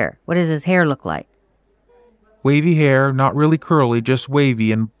his hair? What does his hair look like? Wavy hair, not really curly, just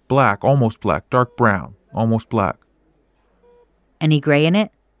wavy and black, almost black, dark brown, almost black. Any gray in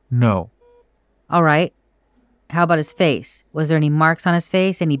it? No. All right. How about his face? Was there any marks on his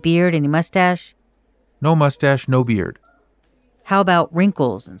face? Any beard? Any mustache? No mustache, no beard. How about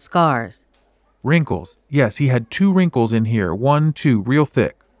wrinkles and scars? Wrinkles. Yes, he had 2 wrinkles in here. 1, 2, real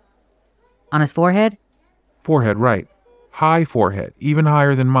thick. On his forehead? Forehead, right. High forehead, even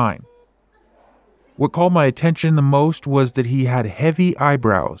higher than mine. What called my attention the most was that he had heavy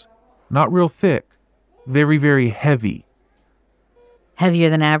eyebrows. Not real thick. Very, very heavy. Heavier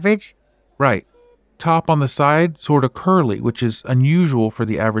than average? Right. Top on the side, sort of curly, which is unusual for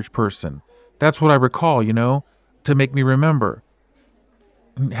the average person. That's what I recall, to make me remember.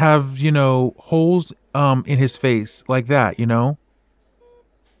 Have, holes in his face like that,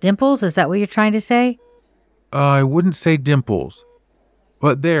 Dimples? Is that what you're trying to say? I wouldn't say dimples,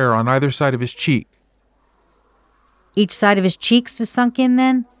 but there on either side of his cheek. Each side of his cheeks is sunk in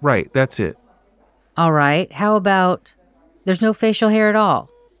then? Right, that's it. All right. How about there's no facial hair at all?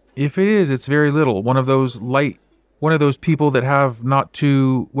 If it is, it's very little. One of those people that have not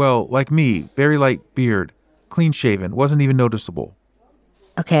too, well, like me, very light beard, clean shaven, wasn't even noticeable.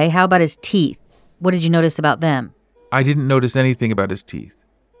 Okay, how about his teeth? What did you notice about them? I didn't notice anything about his teeth.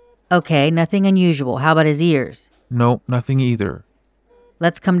 Okay, nothing unusual. How about his ears? Nope, nothing either.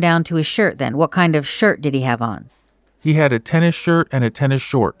 Let's come down to his shirt then. What kind of shirt did he have on? He had a tennis shirt and a tennis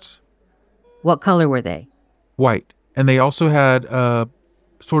shorts. What color were they? White. And they also had a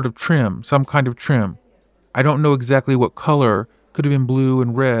sort of trim, some kind of trim. I don't know exactly what color. Could have been blue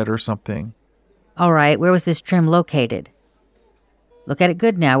and red or something. All right, where was this trim located? Look at it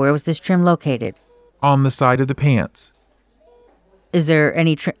good now. Where was this trim located? On the side of the pants. Is there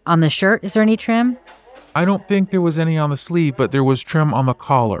any on the shirt? Is there any trim? I don't think there was any on the sleeve, but there was trim on the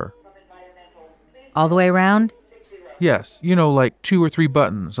collar. All the way around? Yes, like 2 or 3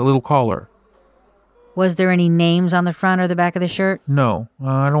 buttons, a little collar. Was there any names on the front or the back of the shirt? No,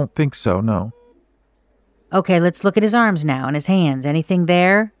 I don't think so, no. Okay, let's look at his arms now and his hands. Anything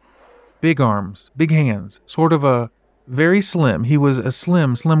there? Big arms, big hands, sort of a very slim. He was a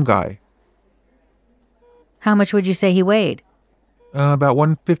slim guy. How much would you say he weighed? About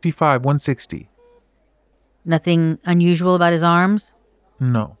 155, 160. Nothing unusual about his arms?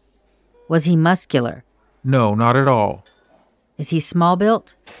 No. Was he muscular? No, not at all. Is he small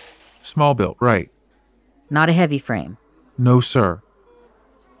built? Small built, right. Not a heavy frame? No, sir.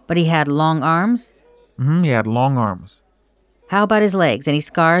 But he had long arms? He had long arms. How about his legs? Any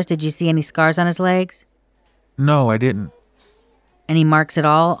scars? Did you see any scars on his legs? No, I didn't. Any marks at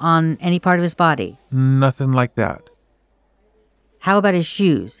all on any part of his body? Nothing like that. How about his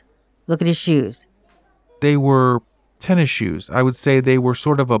shoes? Look at his shoes. They were tennis shoes. I would say they were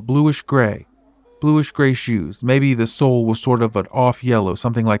sort of a bluish gray shoes. Maybe the sole was sort of an off yellow,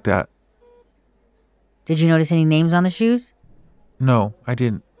 something like that. Did you notice any names on the shoes? No, I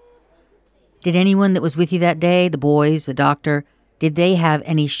didn't. Did anyone that was with you that day, the boys, the doctor, did they have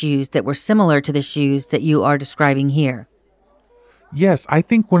any shoes that were similar to the shoes that you are describing here? Yes, I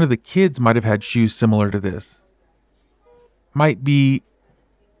think one of the kids might have had shoes similar to this. Might be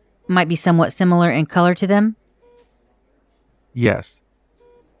somewhat similar in color to them? Yes.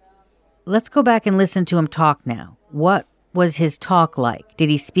 Let's go back and listen to him talk now. What was his talk like? Did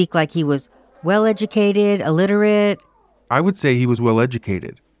he speak like he was well-educated, illiterate? I would say he was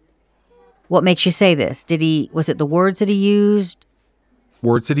well-educated. What makes you say this? Was it the words that he used?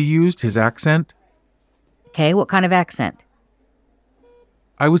 Words that he used? His accent? Okay, what kind of accent?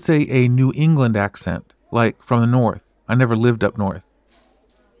 I would say a New England accent, like from the north. I never lived up north.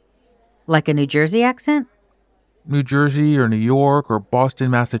 Like a New Jersey accent? New Jersey or New York or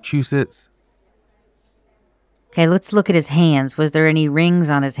Boston, Massachusetts. Okay, let's look at his hands. Was there any rings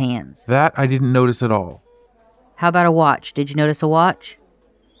on his hands? That I didn't notice at all. How about a watch? Did you notice a watch?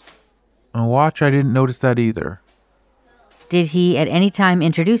 A watch, I didn't notice that either. Did he at any time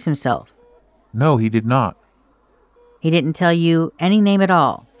introduce himself? No, he did not. He didn't tell you any name at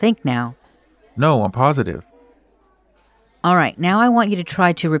all. Think now. No, I'm positive. All right, now I want you to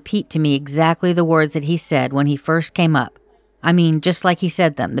try to repeat to me exactly the words that he said when he first came up. I mean, just like he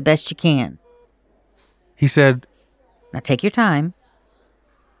said them, the best you can. He said... Now take your time.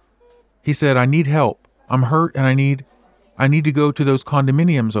 He said, I need help. I'm hurt and I need to go to those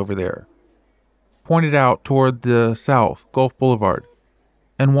condominiums over there. Pointed out toward the south, Gulf Boulevard.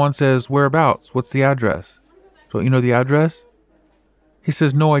 And one says, whereabouts? What's the address? Don't you know the address? He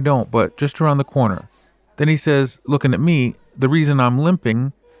says, no, I don't, but just around the corner. Then he says, looking at me, the reason I'm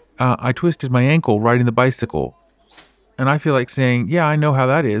limping, I twisted my ankle riding the bicycle. And I feel like saying, yeah, I know how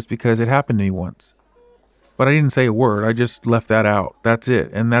that is because it happened to me once. But I didn't say a word. I just left that out. That's it.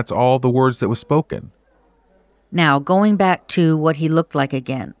 And that's all the words that was spoken. Now, going back to what he looked like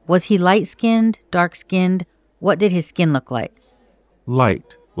again. Was he light-skinned, dark-skinned? What did his skin look like?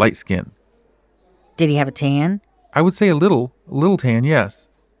 Light skin. Did he have a tan? I would say a little tan, yes.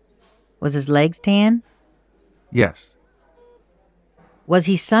 Was his legs tan? Yes. Was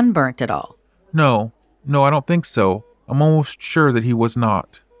he sunburnt at all? No, I don't think so. I'm almost sure that he was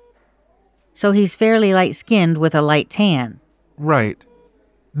not. So he's fairly light-skinned with a light tan. Right.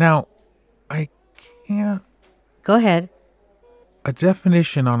 Now, I can't... Go ahead. A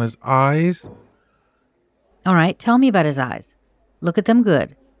definition on his eyes? All right, tell me about his eyes. Look at them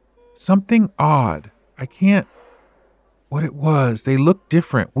good. Something odd. I can't... What it was. They looked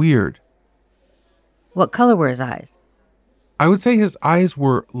different, weird. What color were his eyes? I would say his eyes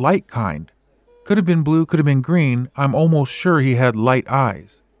were light kind. Could have been blue, could have been green. I'm almost sure he had light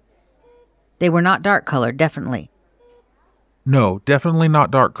eyes. They were not dark colored, definitely. No, definitely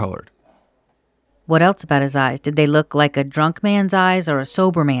not dark colored. What else about his eyes? Did they look like a drunk man's eyes or a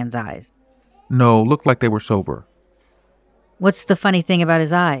sober man's eyes? No, looked like they were sober. What's the funny thing about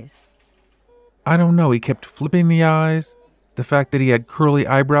his eyes? I don't know, he kept flipping the eyes. The fact that he had curly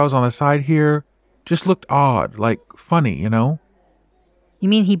eyebrows on the side here just looked odd, like funny, you know? You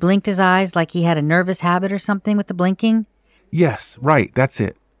mean he blinked his eyes like he had a nervous habit or something with the blinking? Yes, right, that's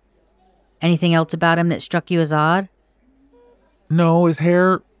it. Anything else about him that struck you as odd? No, his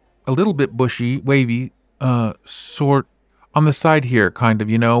hair, a little bit bushy, wavy, sort on the side here, kind of,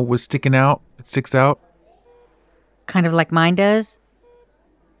 you know, was sticking out. It sticks out. Kind of like mine does?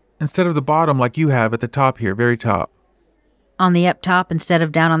 Instead of the bottom like you have at the top here, very top. On the up top instead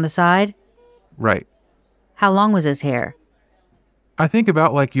of down on the side? Right. How long was his hair? I think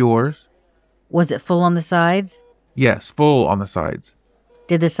about like yours. Was it full on the sides? Yes, full on the sides.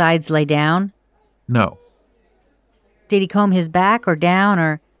 Did the sides lay down? No. Did he comb his back or down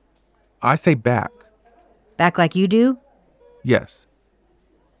or... I say back. Back like you do? Yes.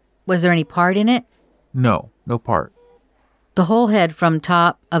 Was there any part in it? No part. The whole head from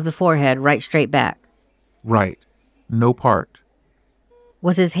top of the forehead right straight back? Right. No part.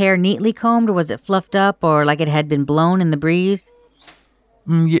 Was his hair neatly combed or was it fluffed up or like it had been blown in the breeze?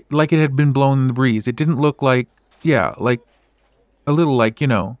 Yeah, like it had been blown in the breeze. It didn't look like, like a little like, you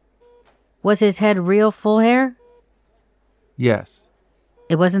know. Was his head real full hair? Yes.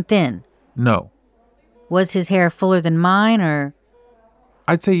 It wasn't thin? No. Was his hair fuller than mine or...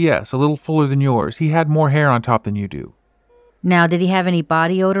 I'd say yes, a little fuller than yours. He had more hair on top than you do. Now, did he have any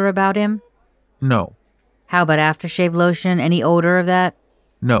body odor about him? No. How about aftershave lotion? Any odor of that?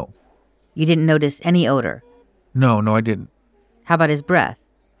 No. You didn't notice any odor? No, I didn't. How about his breath?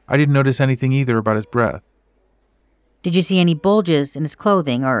 I didn't notice anything either about his breath. Did you see any bulges in his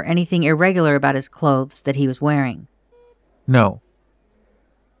clothing or anything irregular about his clothes that he was wearing? No.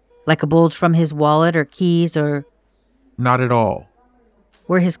 Like a bulge from his wallet or keys or... Not at all.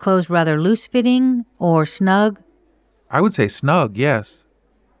 Were his clothes rather loose-fitting or snug? I would say snug, yes.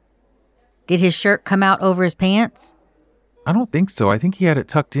 Did his shirt come out over his pants? I don't think so. I think he had it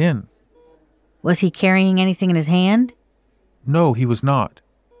tucked in. Was he carrying anything in his hand? No, he was not.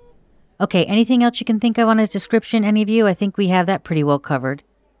 Okay, anything else you can think of on his description, any of you? I think we have that pretty well covered.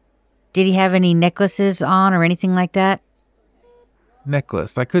 Did he have any necklaces on or anything like that?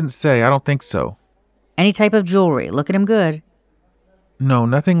 Necklace. I couldn't say. I don't think so. Any type of jewelry? Look at him good. No,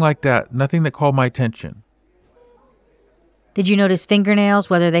 nothing like that. Nothing that called my attention. Did you notice fingernails,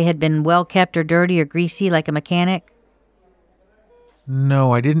 whether they had been well kept or dirty or greasy like a mechanic?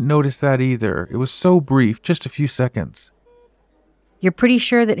 No, I didn't notice that either. It was so brief, just a few seconds. You're pretty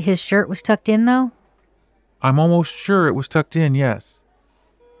sure that his shirt was tucked in, though? I'm almost sure it was tucked in, yes.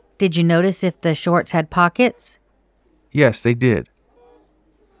 Did you notice if the shorts had pockets? Yes, they did.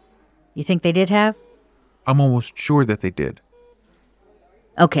 You think they did have? I'm almost sure that they did.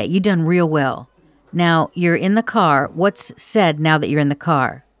 Okay, you done real well. Now, you're in the car. What's said now that you're in the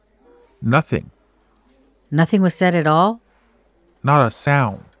car? Nothing. Nothing was said at all? Not a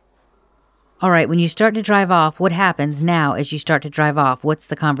sound. All right, when you start to drive off, what happens now as you start to drive off? What's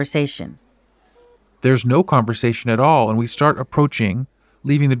the conversation? There's no conversation at all, and we start approaching,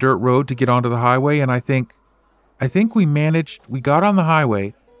 leaving the dirt road to get onto the highway, and I think we got on the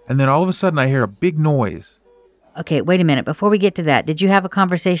highway, and then all of a sudden I hear a big noise. Okay, wait a minute. Before we get to that, did you have a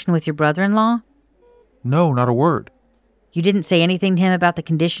conversation with your brother-in-law? No, not a word. You didn't say anything to him about the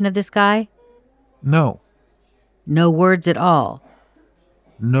condition of this guy? No. No words at all?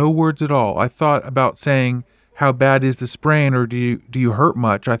 No words at all. I thought about saying, how bad is the sprain, or do you hurt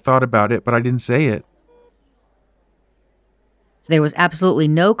much? I thought about it, but I didn't say it. So there was absolutely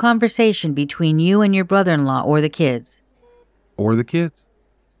no conversation between you and your brother-in-law or the kids? Or the kids.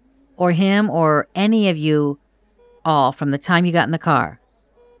 Or him or any of you all from the time you got in the car?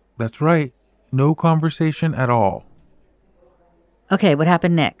 That's right. No conversation at all. Okay, what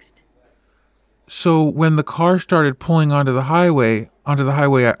happened next? So when the car started pulling onto the highway,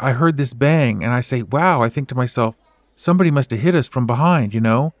 I heard this bang, and I say, wow, I think to myself, somebody must have hit us from behind,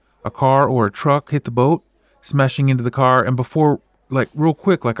 A car or a truck hit the boat, smashing into the car, and before, real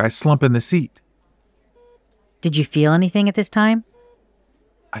quick, I slump in the seat. Did you feel anything at this time?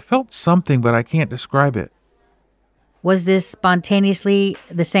 I felt something, but I can't describe it. Was this spontaneously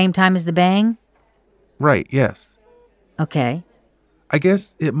the same time as the bang? Right, yes. Okay. I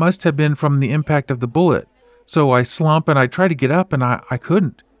guess it must have been from the impact of the bullet. So I slump and I try to get up and I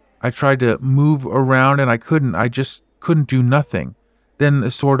couldn't. I tried to move around and I couldn't. I just couldn't do nothing. Then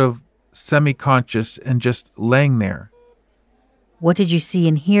sort of semi-conscious and just laying there. What did you see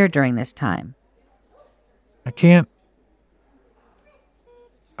and hear during this time? It's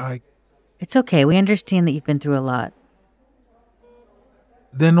okay. We understand that you've been through a lot.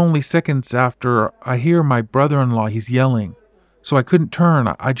 Then only seconds after, I hear my brother-in-law, he's yelling. So I couldn't turn.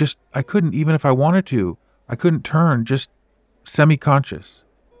 I couldn't, even if I wanted to. I couldn't turn, just semi-conscious.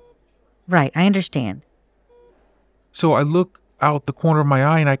 Right, I understand. So I look out the corner of my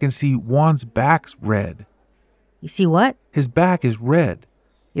eye and I can see Juan's back's red. You see what? His back is red.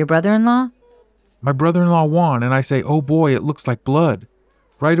 Your brother-in-law? My brother-in-law Juan, and I say, oh boy, it looks like blood.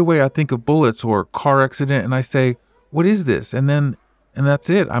 Right away I think of bullets or car accident and I say, what is this? And that's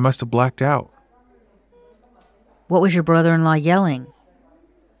it. I must have blacked out. What was your brother-in-law yelling?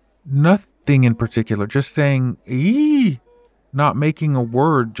 Nothing in particular, just saying, eee, not making a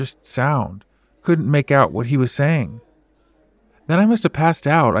word, just sound. Couldn't make out what he was saying. Then I must have passed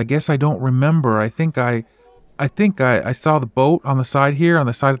out. I guess I don't remember. I think I saw the boat on the side here, on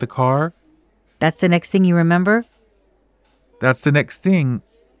the side of the car. That's the next thing you remember? That's the next thing.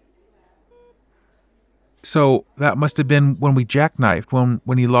 So that must have been when we jackknifed,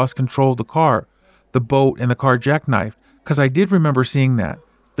 when he lost control of the car. The boat and the car jackknifed, because I did remember seeing that.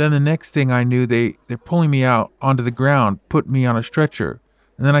 Then the next thing I knew, they're pulling me out onto the ground, putting me on a stretcher.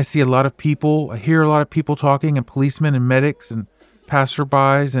 And then I see a lot of people. I hear a lot of people talking, and policemen and medics and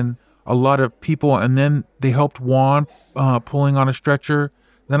passerbys and a lot of people. And then they helped Juan pulling on a stretcher.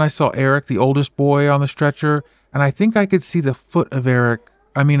 Then I saw Eric, the oldest boy, on the stretcher. And I think I could see the foot of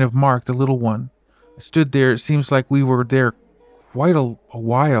of Mark, the little one. I stood there. It seems like we were there quite a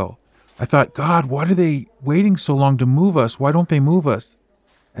while. I thought, God, why are they waiting so long to move us? Why don't they move us?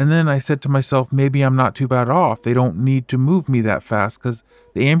 And then I said to myself, maybe I'm not too bad off. They don't need to move me that fast because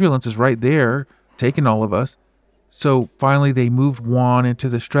the ambulance is right there taking all of us. So finally they moved Juan into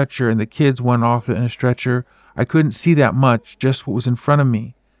the stretcher and the kids went off in a stretcher. I couldn't see that much, just what was in front of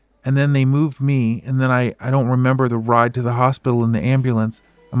me. And then they moved me, and then I don't remember the ride to the hospital in the ambulance.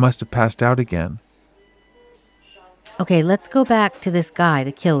 I must have passed out again. Okay, let's go back to this guy,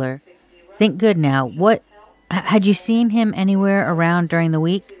 the killer. Think good now. What had you seen him anywhere around during the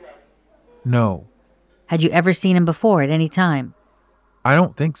week? No. Had you ever seen him before at any time? I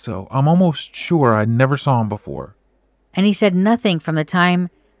don't think so. I'm almost sure I never saw him before. And he said nothing from the time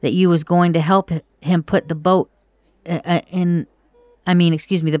that you was going to help him put the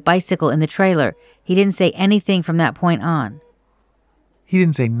the bicycle in the trailer. He didn't say anything from that point on. He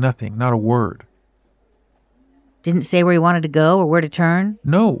didn't say nothing, not a word. Didn't say where he wanted to go or where to turn?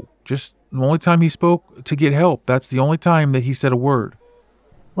 No, just the only time he spoke to get help. That's the only time that he said a word.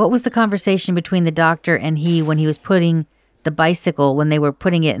 What was the conversation between the doctor and he when he was putting the bicycle, when they were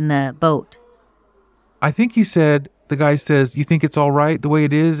putting it in the boat? I think the guy says, you think it's all right the way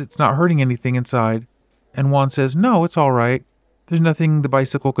it is? It's not hurting anything inside. And Juan says, no, it's all right. There's nothing the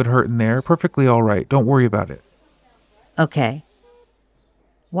bicycle could hurt in there. Perfectly all right. Don't worry about it. Okay.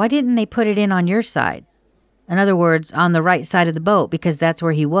 Why didn't they put it in on your side? In other words, on the right side of the boat, because that's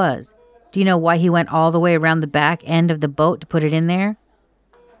where he was. Do you know why he went all the way around the back end of the boat to put it in there?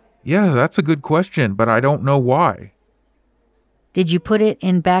 Yeah, that's a good question, but I don't know why. Did you put it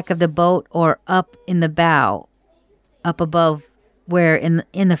in back of the boat or up in the bow? Up above where in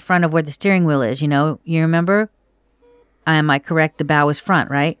the front of where the steering wheel is, you remember? Am I correct? The bow is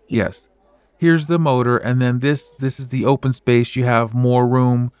front, right? Yes. Here's the motor, and then this is the open space. You have more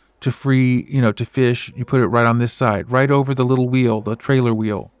room to to fish. You put it right on this side, right over the little wheel, the trailer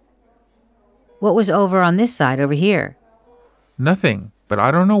wheel. What was over on this side, over here? Nothing, but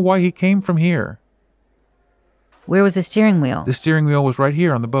I don't know why he came from here. Where was the steering wheel? The steering wheel was right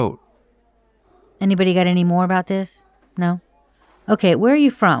here on the boat. Anybody got any more about this? No? Okay, where are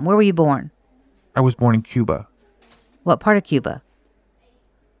you from? Where were you born? I was born in Cuba. What part of Cuba?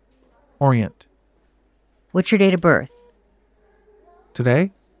 Orient. What's your date of birth?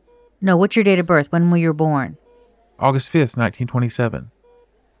 Today? No, what's your date of birth? When were you born? August 5th, 1927.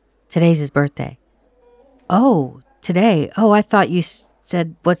 Today's his birthday. Oh, today. Oh, I thought you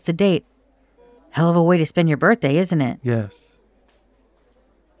said, what's the date? Hell of a way to spend your birthday, isn't it? Yes.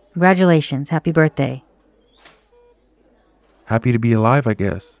 Congratulations. Happy birthday. Happy to be alive, I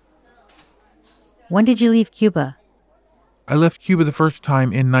guess. When did you leave Cuba? I left Cuba the first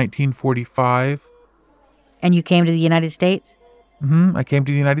time in 1945. And you came to the United States? I came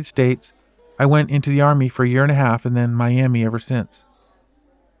to the United States. I went into the Army for a year and a half and then Miami ever since.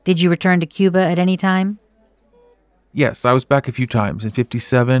 Did you return to Cuba at any time? Yes, I was back a few times. In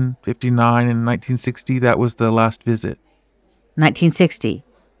 57, 59, and 1960. That was the last visit. 1960?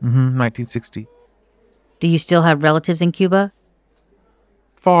 1960. Do you still have relatives in Cuba?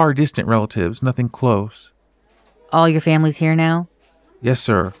 Far distant relatives, nothing close. All your family's here now? Yes,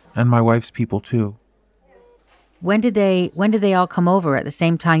 sir. And my wife's people, too. When did they all come over? At the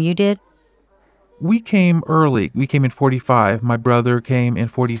same time you did? We came early. We came in 45. My brother came in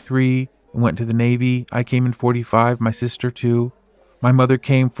 43 and went to the Navy. I came in 45, my sister too. My mother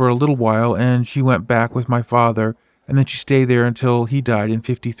came for a little while and she went back with my father, and then she stayed there until he died in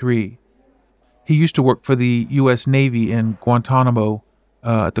 53. He used to work for the U.S. Navy in Guantanamo,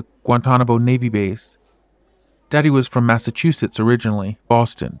 at the Guantanamo Navy base. Daddy was from Massachusetts originally,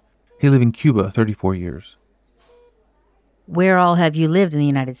 Boston. He lived in Cuba 34 years. Where all have you lived in the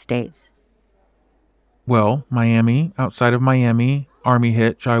United States? Well, Miami, outside of Miami, Army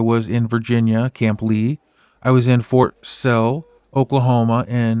Hitch. I was in Virginia, Camp Lee. I was in Fort Sill, Oklahoma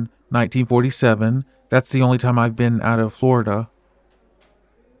in 1947. That's the only time I've been out of Florida.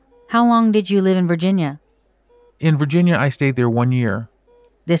 How long did you live in Virginia? In Virginia, I stayed there 1 year.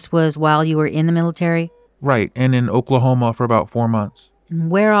 This was while you were in the military? Right, and in Oklahoma for about 4 months. And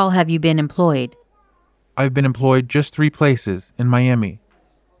where all have you been employed? I've been employed just 3 places in Miami.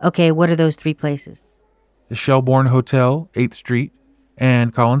 Okay, what are those 3 places? The Shelbourne Hotel, 8th Street,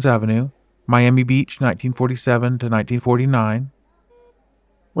 and Collins Avenue, Miami Beach, 1947 to 1949.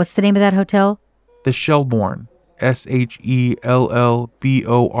 What's the name of that hotel? The Shelbourne, Shellborne.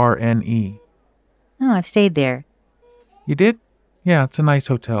 Oh, I've stayed there. You did? Yeah, it's a nice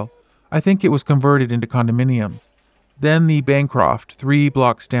hotel. I think it was converted into condominiums. Then the Bancroft, 3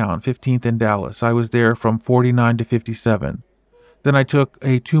 blocks down, 15th and Dallas. I was there from 49 to 57. Then I took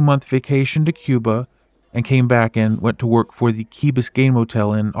a 2-month vacation to Cuba and came back and went to work for the Key Biscayne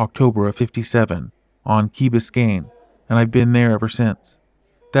Motel in October of 57 on Key Biscayne, and I've been there ever since.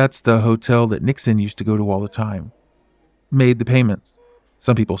 That's the hotel that Nixon used to go to all the time. Made the payments.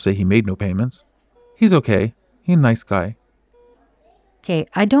 Some people say he made no payments. He's okay. He's a nice guy. Okay,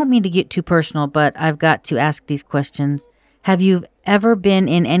 I don't mean to get too personal, but I've got to ask these questions. Have you ever been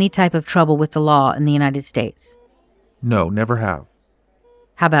in any type of trouble with the law in the United States? No, never have.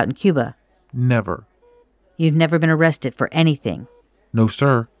 How about in Cuba? Never. You've never been arrested for anything? No,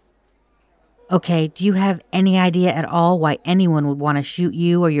 sir. Okay, do you have any idea at all why anyone would want to shoot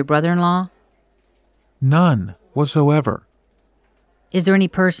you or your brother-in-law? None whatsoever. Is there any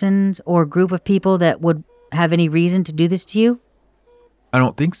persons or group of people that would have any reason to do this to you? I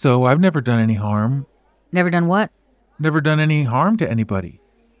don't think so. I've never done any harm. Never done what? Never done any harm to anybody.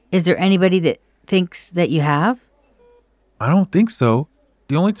 Is there anybody that thinks that you have? I don't think so.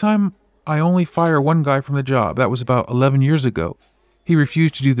 The only time I only fire one guy from the job, that was about 11 years ago. He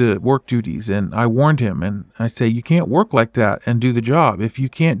refused to do the work duties, and I warned him, and I say, you can't work like that and do the job. If you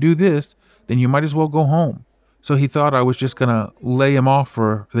can't do this, then you might as well go home. So he thought I was just going to lay him off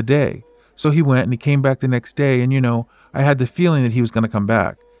for the day. So he went, and he came back the next day, and I had the feeling that he was going to come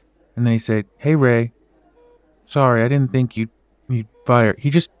back. And then he said, hey, Ray, sorry, I didn't think you'd fire. He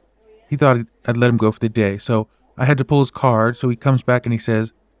thought I'd let him go for the day. So I had to pull his card. So he comes back and he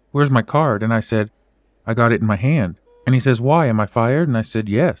says, where's my card? And I said, I got it in my hand. And he says, why? Am I fired? And I said,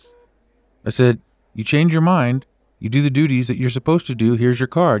 yes. I said, you change your mind. You do the duties that you're supposed to do. Here's your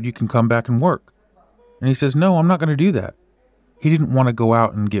card. You can come back and work. And he says, no, I'm not going to do that. He didn't want to go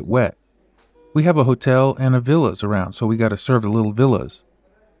out and get wet. We have a hotel and a villas around, so we got to serve the little villas.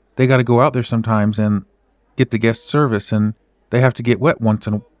 They got to go out there sometimes and get the guest service, and they have to get wet once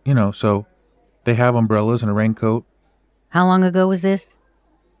in a, so they have umbrellas and a raincoat. How long ago was this?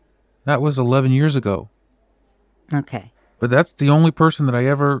 That was 11 years ago. Okay. But that's the only person that I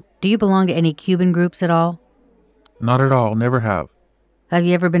ever... Do you belong to any Cuban groups at all? Not at all, never have. Have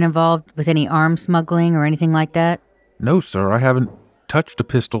you ever been involved with any arms smuggling or anything like that? No, sir, I haven't touched a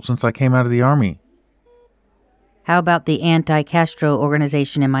pistol since I came out of the Army. How about the anti-Castro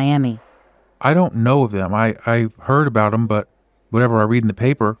organization in Miami? I don't know of them. I've heard about them, but whatever I read in the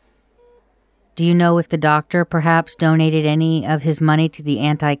paper. Do you know if the doctor perhaps donated any of his money to the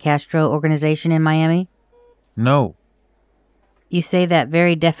anti-Castro organization in Miami? No. You say that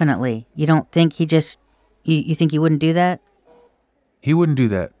very definitely. You don't think he just... You think he wouldn't do that? He wouldn't do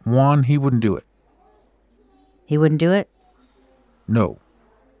that. Juan, he wouldn't do it. He wouldn't do it? No.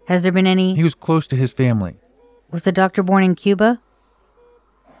 Has there been any... He was close to his family. Was the doctor born in Cuba?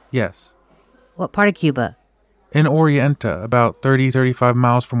 Yes. What part of Cuba? In Orienta, about 35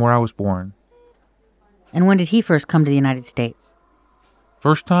 miles from where I was born. And when did he first come to the United States?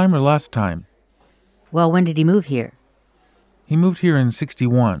 First time or last time? Well, when did he move here? He moved here in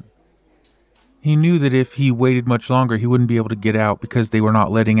 61. He knew that if he waited much longer, he wouldn't be able to get out because they were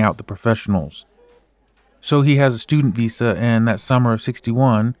not letting out the professionals. So he has a student visa, and that summer of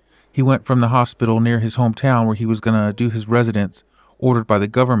 61, he went from the hospital near his hometown where he was going to do his residence, ordered by the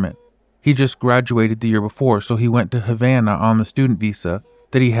government. He just graduated the year before, so he went to Havana on the student visa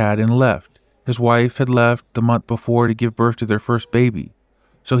that he had and left. His wife had left the month before to give birth to their first baby,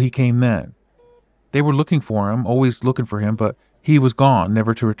 so he came then. They were looking for him, always looking for him, but he was gone,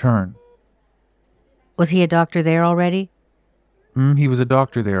 never to return. Was he a doctor there already? He was a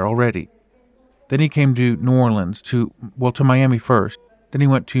doctor there already. Then he came to New Orleans, to Miami first. Then he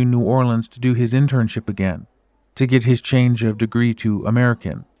went to New Orleans to do his internship again, to get his change of degree to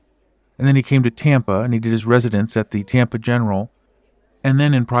American. And then he came to Tampa, and he did his residence at the Tampa General, and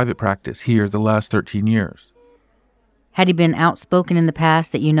then in private practice here the last 13 years. Had he been outspoken in the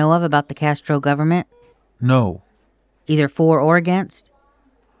past that you know of about the Castro government? No. Either for or against?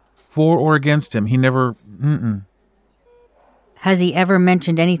 For or against him, he never, Has he ever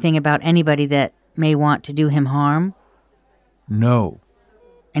mentioned anything about anybody that may want to do him harm? No.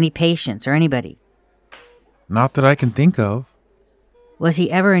 Any patients or anybody? Not that I can think of. Was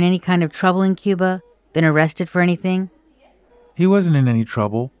he ever in any kind of trouble in Cuba? Been arrested for anything? He wasn't in any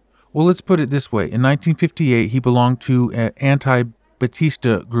trouble. Well, let's put it this way. In 1958, he belonged to an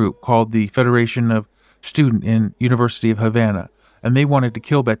anti-Batista group called the Federation of Student in University of Havana, and they wanted to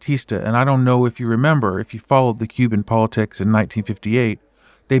kill Batista. And I don't know if you remember, if you followed the Cuban politics in 1958,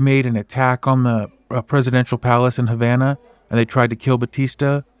 they made an attack on the presidential palace in Havana, and they tried to kill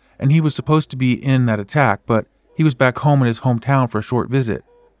Batista, and he was supposed to be in that attack, but he was back home in his hometown for a short visit,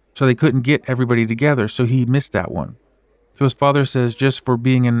 so they couldn't get everybody together, so he missed that one. So his father says, just for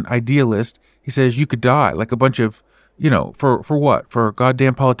being an idealist, he says you could die like a bunch of, for what? For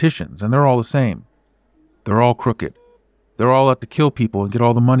goddamn politicians, and they're all the same. They're all crooked. They're all out to kill people and get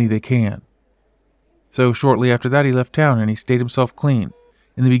all the money they can. So shortly after that, he left town and he stayed himself clean.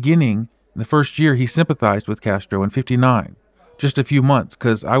 In the beginning, in the first year, he sympathized with Castro in 59. Just a few months,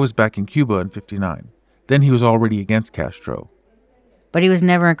 because I was back in Cuba in 59. Then he was already against Castro. But he was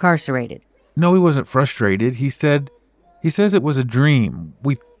never incarcerated? No, he wasn't frustrated. He says it was a dream.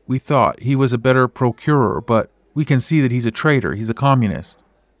 We thought he was a better procurer, but we can see that he's a traitor. He's a communist.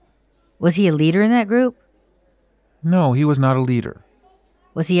 Was he a leader in that group? No, he was not a leader.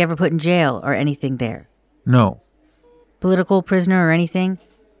 Was he ever put in jail or anything there? No. Political prisoner or anything?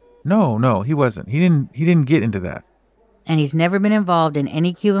 No, he wasn't. He didn't get into that. And he's never been involved in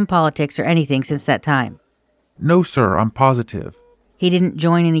any Cuban politics or anything since that time? No, sir, I'm positive. He didn't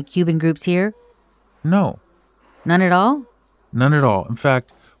join any Cuban groups here? No. None at all? None at all. In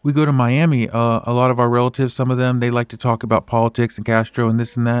fact, we go to Miami, a lot of our relatives, some of them, they like to talk about politics and Castro and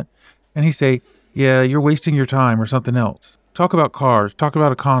this and that. And he say, yeah, you're wasting your time or something else. Talk about cars, talk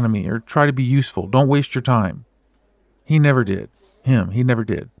about economy, or try to be useful. Don't waste your time. He never did. He never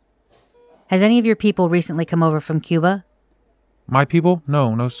did. Has any of your people recently come over from Cuba? My people?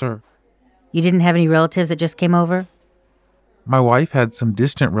 No, sir. You didn't have any relatives that just came over? My wife had some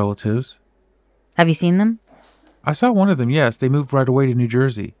distant relatives. Have you seen them? I saw one of them, yes. They moved right away to New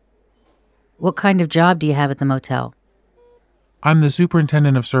Jersey. What kind of job do you have at the motel? I'm the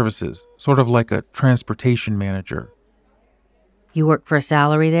superintendent of services, sort of like a transportation manager. You work for a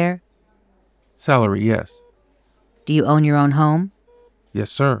salary there? Salary, yes. Do you own your own home?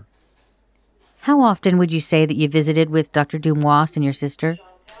 Yes, sir. How often would you say that you visited with Dr. Dumois and your sister?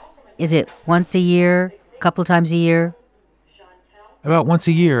 Is it once a year, a couple times a year? About once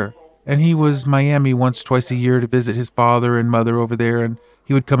a year. And he was Miami once, twice a year to visit his father and mother over there, and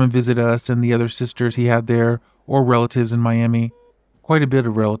he would come and visit us and the other sisters he had there, or relatives in Miami. Quite a bit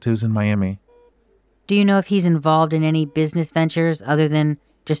of relatives in Miami. Do you know if he's involved in any business ventures other than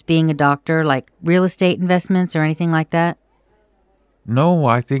just being a doctor, like real estate investments or anything like that? No,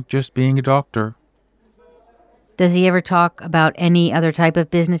 I think just being a doctor. Does he ever talk about any other type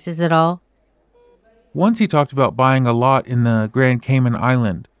of businesses at all? Once he talked about buying a lot in the Grand Cayman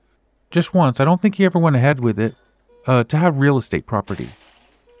Island. Just once. I don't think he ever went ahead with it. To have real estate property.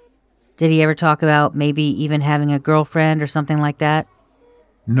 Did he ever talk about maybe even having a girlfriend or something like that?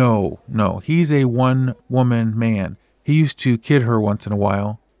 No. He's a one-woman man. He used to kid her once in a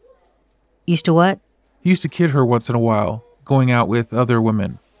while. Used to what? He used to kid her once in a while, going out with other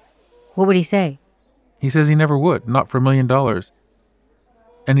women. What would he say? He says he never would, not for $1 million.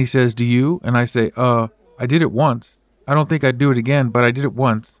 And he says, do you? And I say, I did it once. I don't think I'd do it again, but I did it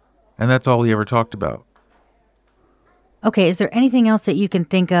once. And that's all he ever talked about. Okay, is there anything else that you can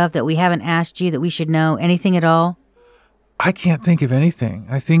think of that we haven't asked you that we should know? Anything at all? I can't think of anything.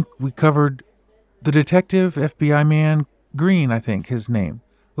 I think we covered the detective, FBI man, Green, I think his name.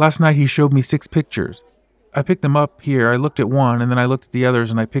 Last night he showed me 6 pictures. I picked them up here. I looked at one, and then I looked at the others,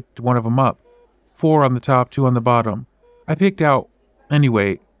 and I picked one of them up. 4 on the top, 2 on the bottom. I picked it out and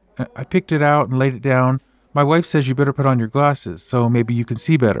laid it down. My wife says you better put on your glasses, so maybe you can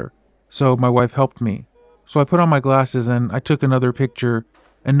see better. So my wife helped me. So I put on my glasses, and I took another picture,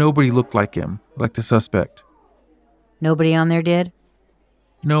 and nobody looked like him, like the suspect. Nobody on there did?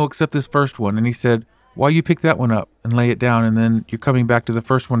 No, except this first one. And he said, why you pick that one up and lay it down, and then you're coming back to the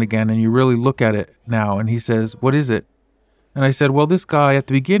first one again, and you really look at it now. And he says, what is it? And I said, well, this guy, at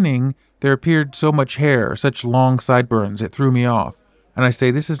the beginning, there appeared so much hair, such long sideburns, it threw me off. And I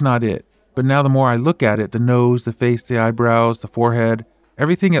say, this is not it. But now the more I look at it, the nose, the face, the eyebrows, the forehead,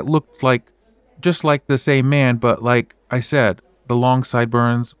 everything, it looked like, just like the same man, but like I said, the long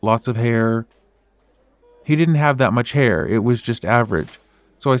sideburns, lots of hair. He didn't have that much hair. It was just average.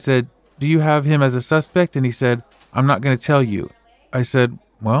 So I said, do you have him as a suspect? And he said, I'm not going to tell you. I said,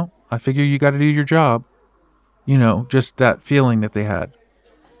 well, I figure you got to do your job. You know, just that feeling that they had.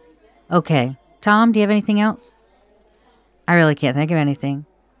 Okay. Tom, do you have anything else? I really can't think of anything.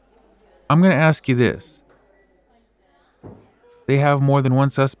 I'm going to ask you this. They have more than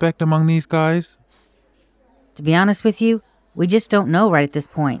one suspect among these guys? To be honest with you, we just don't know right at this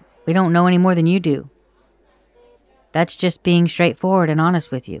point. We don't know any more than you do. That's just being straightforward and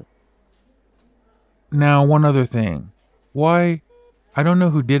honest with you. Now, one other thing. Why? I don't know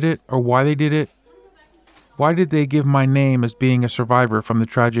who did it or why they did it. Why did they give my name as being a survivor from the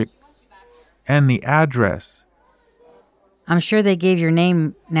tragic and the address? I'm sure they gave your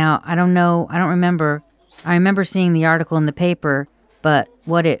name. Now, I don't know. I don't remember. I remember seeing the article in the paper, but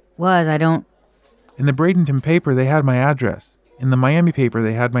what it was, I don't. In the Bradenton paper, they had my address. In the Miami paper,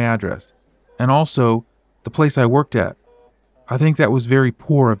 they had my address. And also, the place I worked at. I think that was very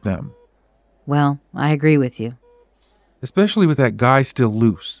poor of them. Well, I agree with you. Especially with that guy still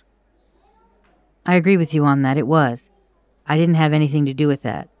loose. I agree with you on that. It was. I didn't have anything to do with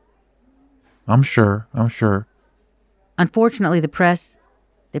that. I'm sure. Unfortunately, the press,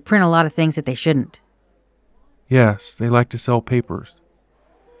 they print a lot of things that they shouldn't. Yes, they like to sell papers.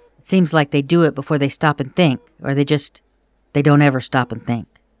 It seems like they do it before they stop and think, or they don't ever stop and think.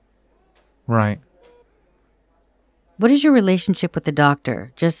 Right. What is your relationship with the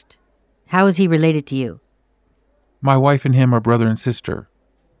doctor? Just, how is he related to you? My wife and him are brother and sister.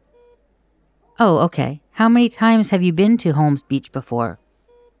 Oh, okay. How many times have you been to Holmes Beach before?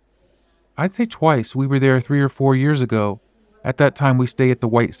 I'd say twice. We were there 3 or 4 years ago. At that time, we stayed at the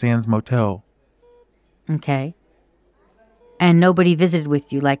White Sands Motel. Okay. And nobody visited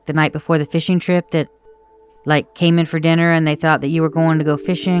with you, like the night before the fishing trip that, like, came in for dinner and they thought that you were going to go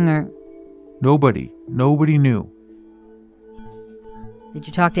fishing, or? Nobody knew. Did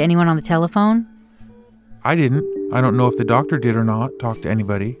you talk to anyone on the telephone? I didn't. I don't know if the doctor did or not talk to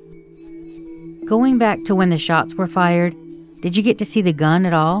anybody. Going back to when the shots were fired, did you get to see the gun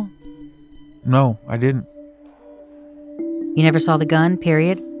at all? No, I didn't. You never saw the gun,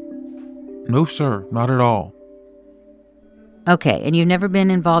 period? No, sir, not at all. Okay, and you've never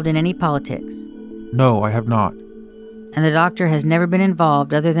been involved in any politics? No, I have not. And the doctor has never been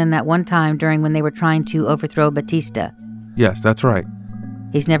involved other than that one time during when they were trying to overthrow Batista? Yes, that's right.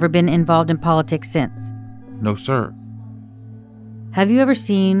 He's never been involved in politics since? No, sir. Have you ever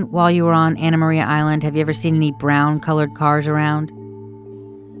seen, while you were on Anna Maria Island, have you ever seen any brown-colored cars around?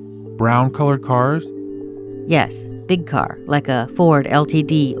 Brown-colored cars? Yes, big car, like a Ford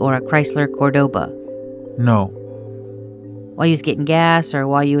LTD or a Chrysler Cordoba. No. While you was getting gas, or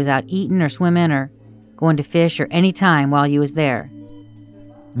while you was out eating or swimming or going to fish, or any time while you was there?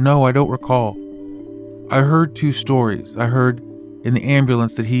 No, I don't recall. I heard 2 stories. I heard in the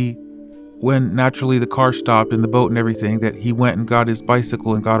ambulance that when naturally the car stopped and the boat and everything, that he went and got his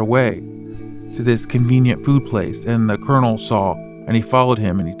bicycle and got away to this convenient food place, and the colonel saw, and he followed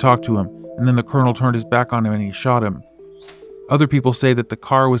him and he talked to him, and then the colonel turned his back on him and he shot him. Other people say that the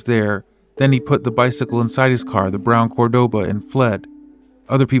car was there, then he put the bicycle inside his car, the brown Cordoba, and fled.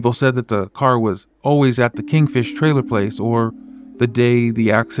 Other people said that the car was always at the Kingfish trailer place, or the day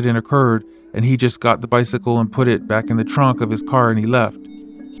the accident occurred, and he just got the bicycle and put it back in the trunk of his car and he left.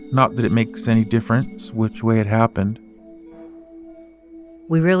 Not that it makes any difference which way it happened.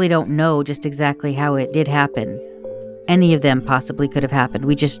 We really don't know just exactly how it did happen. Any of them possibly could have happened.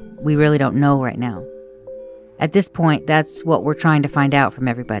 We really don't know right now. At this point, that's what we're trying to find out from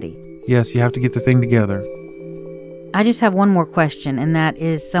everybody. Yes, you have to get the thing together. I just have one more question, and that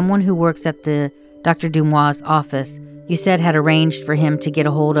is someone who works at the Dr. Dumois' office, you said had arranged for him to get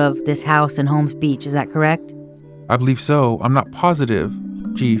a hold of this house in Holmes Beach. Is that correct? I believe so. I'm not positive,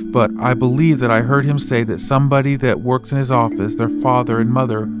 Chief, but I believe that I heard him say that somebody that works in his office, their father and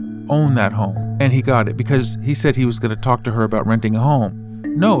mother, own that home. And he got it because he said he was going to talk to her about renting a home.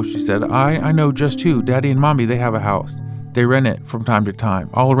 No, she said, I know just who. Daddy and Mommy, they have a house. They rent it from time to time.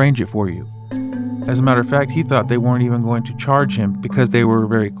 I'll arrange it for you. As a matter of fact, he thought they weren't even going to charge him because they were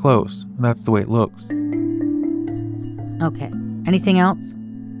very close. That's the way it looks. Okay. Anything else?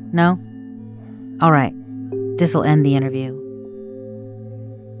 No? All right. This'll end the interview.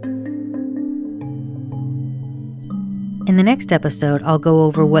 In the next episode, I'll go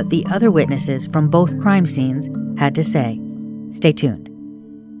over what the other witnesses from both crime scenes had to say. Stay tuned.